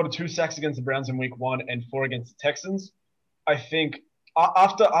 They recorded 2 sacks against the Browns in week 1 and 4 against the Texans. I think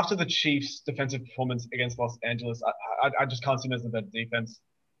after the Chiefs' defensive performance against Los Angeles, I just can't see them as the better defense.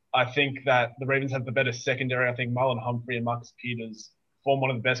 I think that the Ravens have the better secondary. I think Marlon Humphrey and Marcus Peters form one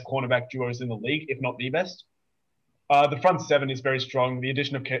of the best cornerback duos in the league, if not the best. The front 7 is very strong. The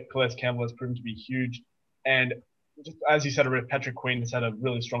addition of Calais Campbell has proven to be huge. And just, as you said, Patrick Queen has had a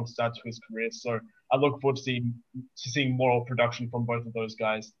really strong start to his career. So I look forward to seeing more production from both of those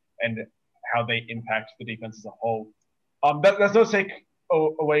guys and how they impact the defense as a whole. That's no take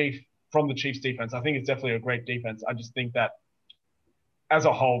away from the Chiefs defense. I think it's definitely a great defense. I just think that as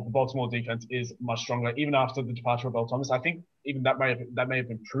a whole, the Baltimore defense is much stronger. Even after the departure of Earl Thomas, I think even that may have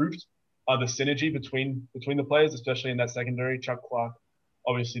improved the synergy between the players, especially in that secondary. Chuck Clark,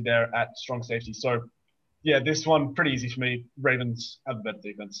 obviously, there at strong safety. So, yeah, this one pretty easy for me. Ravens have a better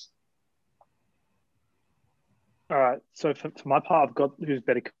defense. All right. So for my part, I've got who's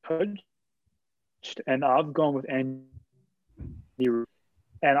better coached, and I've gone with Andy.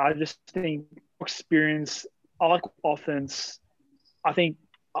 And I just think experience. I like offense. I think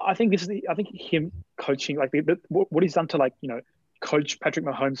him coaching, like what he's done to coach Patrick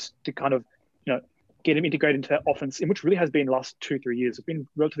Mahomes to kind of get him integrated into that offense, in which really has been the last 2-3 years. It's been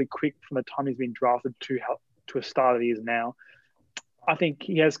relatively quick from the time he's been drafted to a start of the years now. I think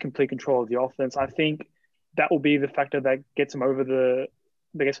he has complete control of the offense. I think that will be the factor that gets him over the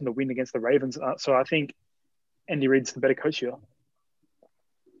win against the Ravens. So I think Andy Reid's the better coach here.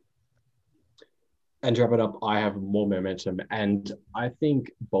 And to wrap it up, I have more momentum, and I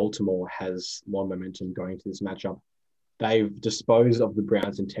think Baltimore has more momentum going into this matchup. They've disposed of the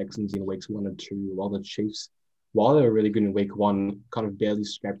Browns and Texans in weeks 1 and 2, while the Chiefs, while they were really good in week 1, kind of barely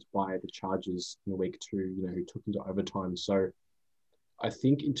scraped by the Chargers in week 2, who took into overtime. So I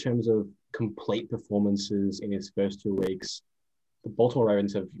think in terms of complete performances in his first 2 weeks, the Baltimore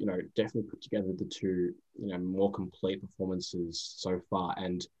Ravens have, definitely put together the two, more complete performances so far.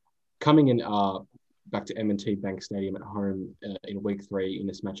 And coming in back to M&T Bank Stadium at home in week 3 in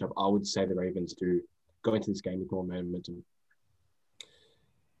this matchup, I would say the Ravens do go into this game with more momentum.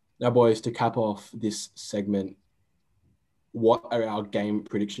 Now, boys, to cap off this segment, what are our game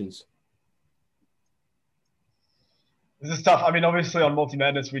predictions? This is tough. I mean, obviously on Multi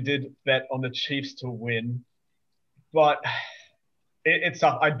Madness, we did bet on the Chiefs to win, but it's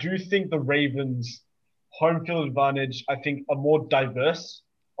tough. I do think the Ravens' home field advantage, I think a more diverse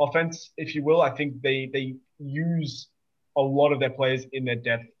offense, if you will. I think they use a lot of their players in their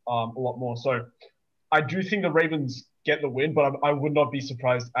depth a lot more. So I do think the Ravens get the win, but I would not be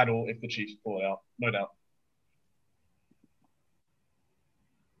surprised at all if the Chiefs pull it out. No doubt.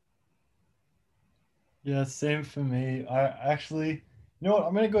 Yeah, same for me. I actually, you know what?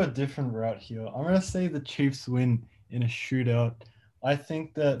 I'm going to go a different route here. I'm going to say the Chiefs win in a shootout. I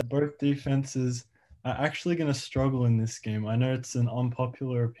think that both defenses are actually going to struggle in this game. I know it's an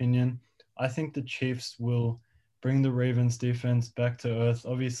unpopular opinion. I think the Chiefs will bring the Ravens defense back to earth.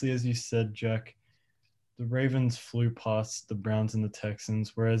 Obviously, as you said, Jack, the Ravens flew past the Browns and the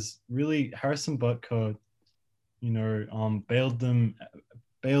Texans, whereas really Harrison Butker,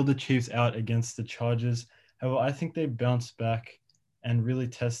 bailed the Chiefs out against the Chargers. However, I think they bounce back and really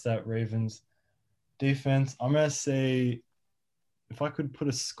test that Ravens defense. I'm going to say, if I could put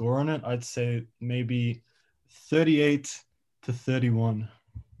a score on it, I'd say maybe 38-31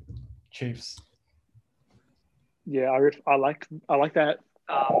 Chiefs. Yeah, I like that.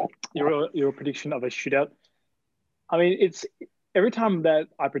 Your prediction of a shootout. I mean, it's every time that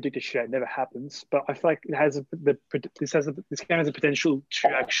I predict a shootout, it never happens. But I feel like it has this game has a potential to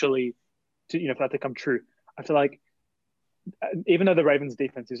actually, for that to come true. I feel like even though the Ravens'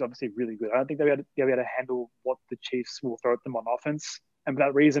 defense is obviously really good, I don't think they'll be able to handle what the Chiefs will throw at them on offense. And for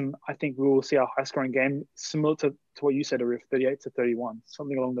that reason, I think we will see a high-scoring game similar to what you said, Arif, 38-31,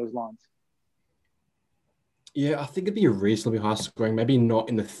 something along those lines. Yeah, I think it'd be a reasonably high scoring, maybe not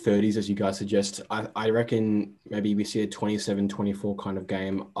in the 30s as you guys suggest. I reckon maybe we see a 27-24 kind of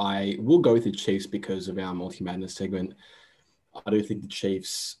game. I will go with the Chiefs because of our multi-madness segment. I do think the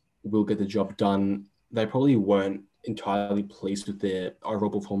Chiefs will get the job done. They probably weren't entirely pleased with their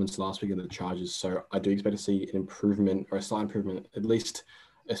overall performance last week in the Chargers, so I do expect to see an improvement or a slight improvement, at least,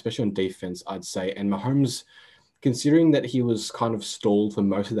 especially on defense, I'd say. And Mahomes, considering that he was kind of stalled for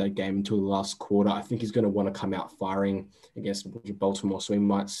most of that game until the last quarter, I think he's going to want to come out firing against Baltimore. So we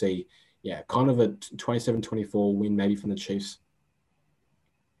might see, kind of a 27-24 win maybe from the Chiefs.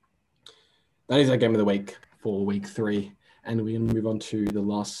 That is our game of the week for week 3. And we're going to move on to the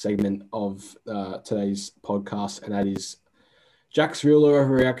last segment of today's podcast, and that is Jack's real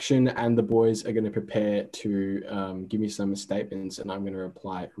overreaction, and the boys are going to prepare to give me some statements, and I'm going to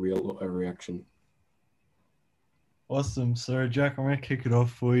reply real overreaction. Awesome. So, Jack, I'm going to kick it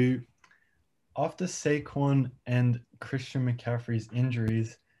off for you. After Saquon and Christian McCaffrey's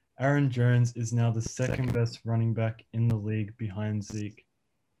injuries, Aaron Jones is now the second best running back in the league behind Zeke.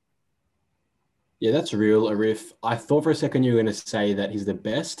 Yeah, that's real, Arif. I thought for a second you were going to say that he's the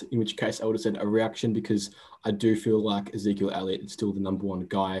best, in which case I would have said a reaction, because I do feel like Ezekiel Elliott is still the number one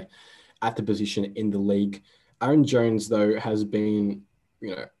guy at the position in the league. Aaron Jones, though, has been,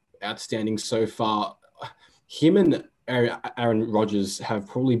 outstanding so far. Him and Aaron Rodgers have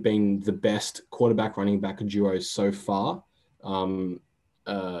probably been the best quarterback running back duos so far, so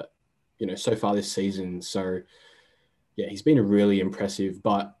far this season. So, yeah, he's been really impressive,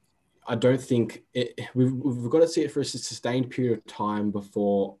 but I don't think we've got to see it for a sustained period of time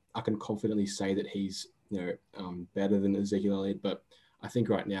before I can confidently say that he's better than Ezekiel Elliott. But I think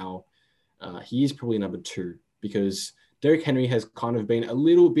right now he is probably number 2, because Derrick Henry has kind of been a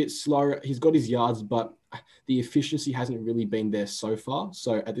little bit slow. He's got his yards, but the efficiency hasn't really been there so far.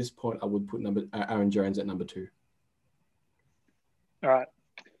 So at this point, I would put Aaron Jones at number 2. All right.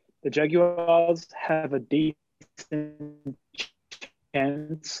 The Jaguars have a decent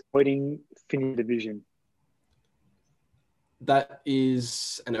chance avoiding finishing the division. That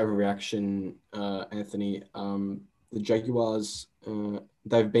is an overreaction, Anthony. The Jaguars,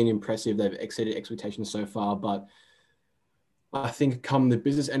 they've been impressive. They've exceeded expectations so far, but I think come the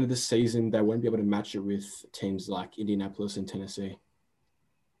business end of the season, they won't be able to match it with teams like Indianapolis and Tennessee.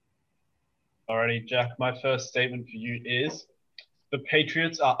 Alrighty, Jack, my first statement for you is the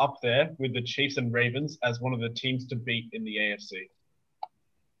Patriots are up there with the Chiefs and Ravens as one of the teams to beat in the AFC.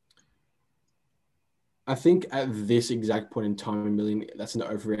 I think at this exact point in time, that's an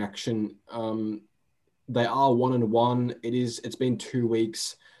overreaction. They are 1-1. It's been 2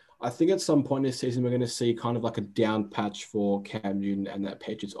 weeks. I think at some point this season, we're going to see kind of like a down patch for Cam Newton and that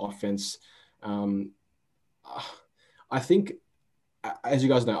Patriots offense. Um, I think, as you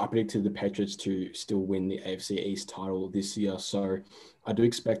guys know, I predicted the Patriots to still win the AFC East title this year. So I do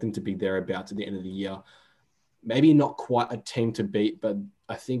expect them to be thereabouts at the end of the year. Maybe not quite a team to beat, but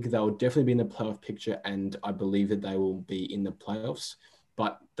I think they'll definitely be in the playoff picture, and I believe that they will be in the playoffs.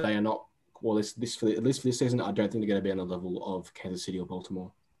 But they are not, well, at least for this season, I don't think they're going to be on the level of Kansas City or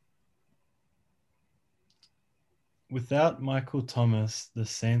Baltimore. Without Michael Thomas, the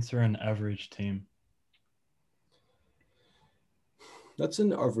Saints are an average team. That's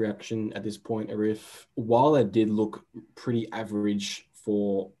an overreaction at this point, Arif. While they did look pretty average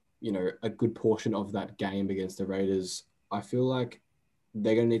for, a good portion of that game against the Raiders, I feel like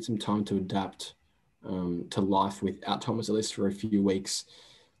they're going to need some time to adapt to life without Thomas, at least for a few weeks.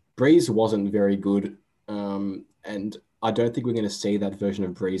 Breeze wasn't very good, and I don't think we're going to see that version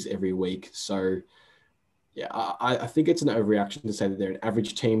of Breeze every week. So, yeah, I think it's an overreaction to say that they're an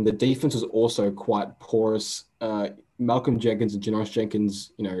average team. The defense was also quite porous. Malcolm Jenkins and Janoris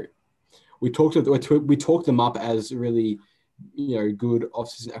Jenkins, we talked them up as really, good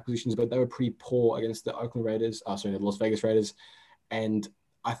offseason acquisitions, but they were pretty poor against the the Las Vegas Raiders. And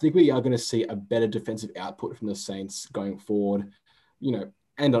I think we are going to see a better defensive output from the Saints going forward,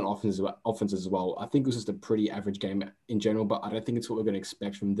 and on offense as well. I think it was just a pretty average game in general, but I don't think it's what we're going to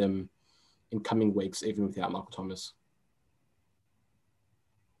expect from them in coming weeks, even without Michael Thomas.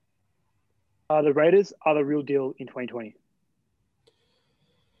 The Raiders are the real deal in 2020.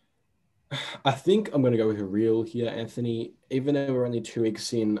 I think I'm going to go with a real here, Anthony. Even though we're only 2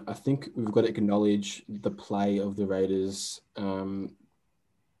 weeks in, I think we've got to acknowledge the play of the Raiders.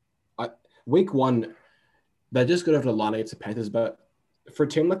 Week 1, they just got over the line against the Panthers, but for a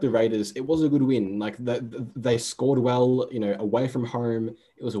team like the Raiders, it was a good win. Like they scored well, away from home.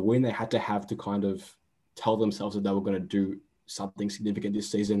 It was a win they had to have to kind of tell themselves that they were going to do something significant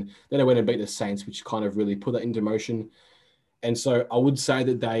this season. Then they went and beat the Saints, which kind of really put that into motion. And so I would say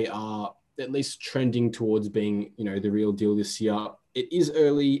that they are at least trending towards being, the real deal this year. It is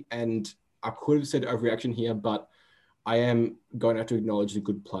early, and I could have said overreaction here, but I am going to have to acknowledge the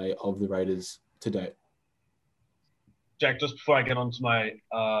good play of the Raiders to date. Jack, just before I get on to my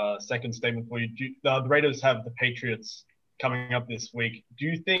second statement for you, the Raiders have the Patriots coming up this week. Do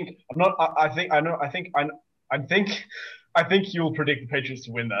you think? I think you'll predict the Patriots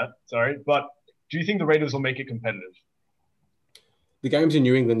to win that. Sorry, but do you think the Raiders will make it competitive? The game's in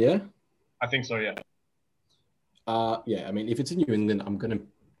New England, yeah. I think so, yeah. Yeah. I mean, if it's in New England, I'm gonna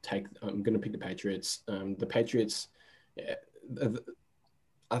pick the Patriots. The Patriots. Yeah,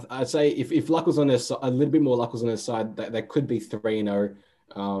 I'd say if luck was on their side, a little bit more luck was on their side, they could be 3-0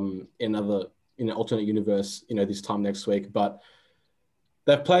 in an alternate universe, this time next week. But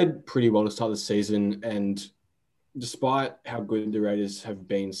they've played pretty well to start the season, and despite how good the Raiders have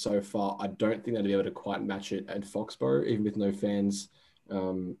been so far, I don't think they'll be able to quite match it at Foxborough, even with no fans.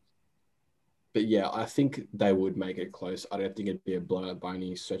 But yeah, I think they would make it close. I don't think it'd be a blowout by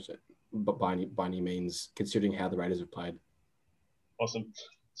any stretch, but by any means, considering how the Raiders have played. Awesome.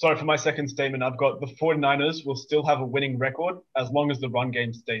 So for my second statement, I've got the 49ers will still have a winning record as long as the run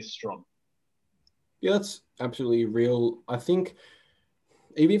game stays strong. Yeah, that's absolutely real. I think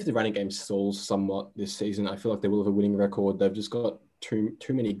even if the running game stalls somewhat this season, I feel like they will have a winning record. They've just got too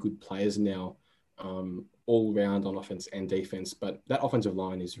many good players now, all round on offense and defense. But that offensive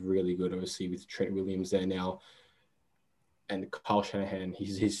line is really good, obviously, with Trent Williams there now, and Kyle Shanahan.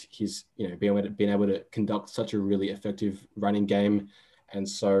 He's being able to conduct such a really effective running game, and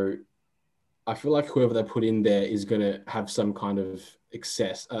so I feel like whoever they put in there is going to have some kind of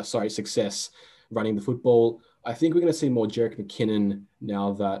success running the football. I think we're going to see more Jerick McKinnon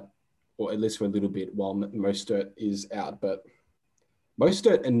now that, or at least for a little bit, while Mostert is out. But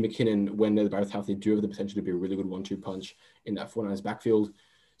Mostert and McKinnon, when they're both healthy, do have the potential to be a really good 1-2 punch in that 49ers backfield.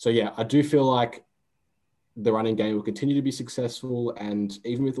 So yeah, I do feel like the running game will continue to be successful, and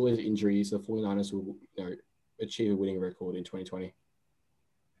even with all these injuries, the 49ers will achieve a winning record in 2020.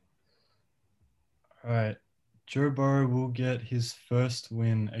 All right. Joe Burrow will get his first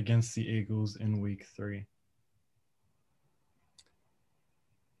win against the Eagles in week 3.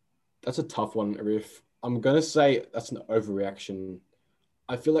 That's a tough one, Arif. I'm going to say that's an overreaction.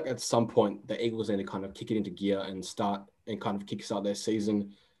 I feel like at some point the Eagles need to kind of kick it into gear and kind of kickstart their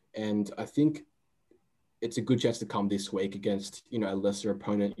season. And I think it's a good chance to come this week against, a lesser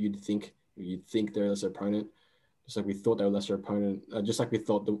opponent. You'd think they're a lesser opponent. Just like we thought they were a lesser opponent. Just like we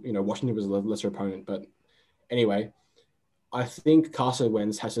thought Washington was a lesser opponent. But anyway, I think Carson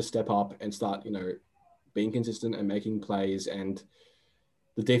Wentz has to step up and start, being consistent and making plays. And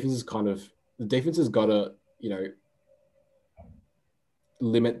the defense has got to,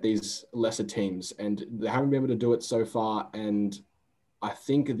 limit these lesser teams, and they haven't been able to do it so far. And I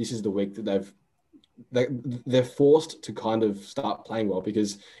think this is the week that they're forced to kind of start playing well,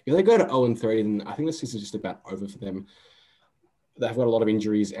 because if they go to 0-3, then I think this is just about over for them. They've got a lot of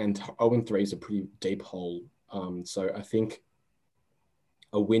injuries, and 0-3 is a pretty deep hole. So I think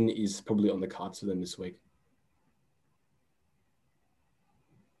a win is probably on the cards for them this week.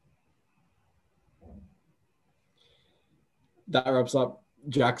 That wraps up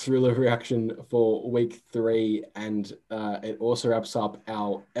Jack's real reaction for week 3, and it also wraps up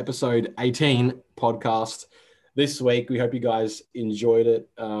our episode 18 podcast this week. We hope you guys enjoyed it.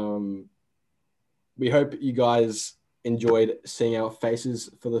 We hope you guys enjoyed seeing our faces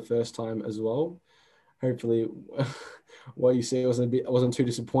for the first time as well. Hopefully what you see wasn't too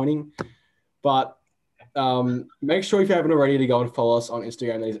disappointing, but make sure, if you haven't already, to go and follow us on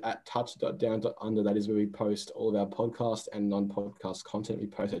Instagram. That is at touch.down.under. That is where we post all of our podcast and non-podcast content. We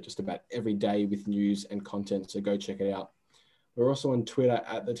post it just about every day with news and content, so go check it out. We're also on Twitter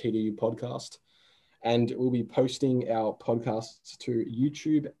at the TDU Podcast, and we'll be posting our podcasts to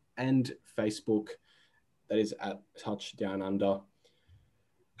YouTube and Facebook. That is at Touch Down Under.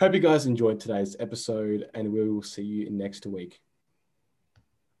 Hope you guys enjoyed today's episode, and we will see you next week.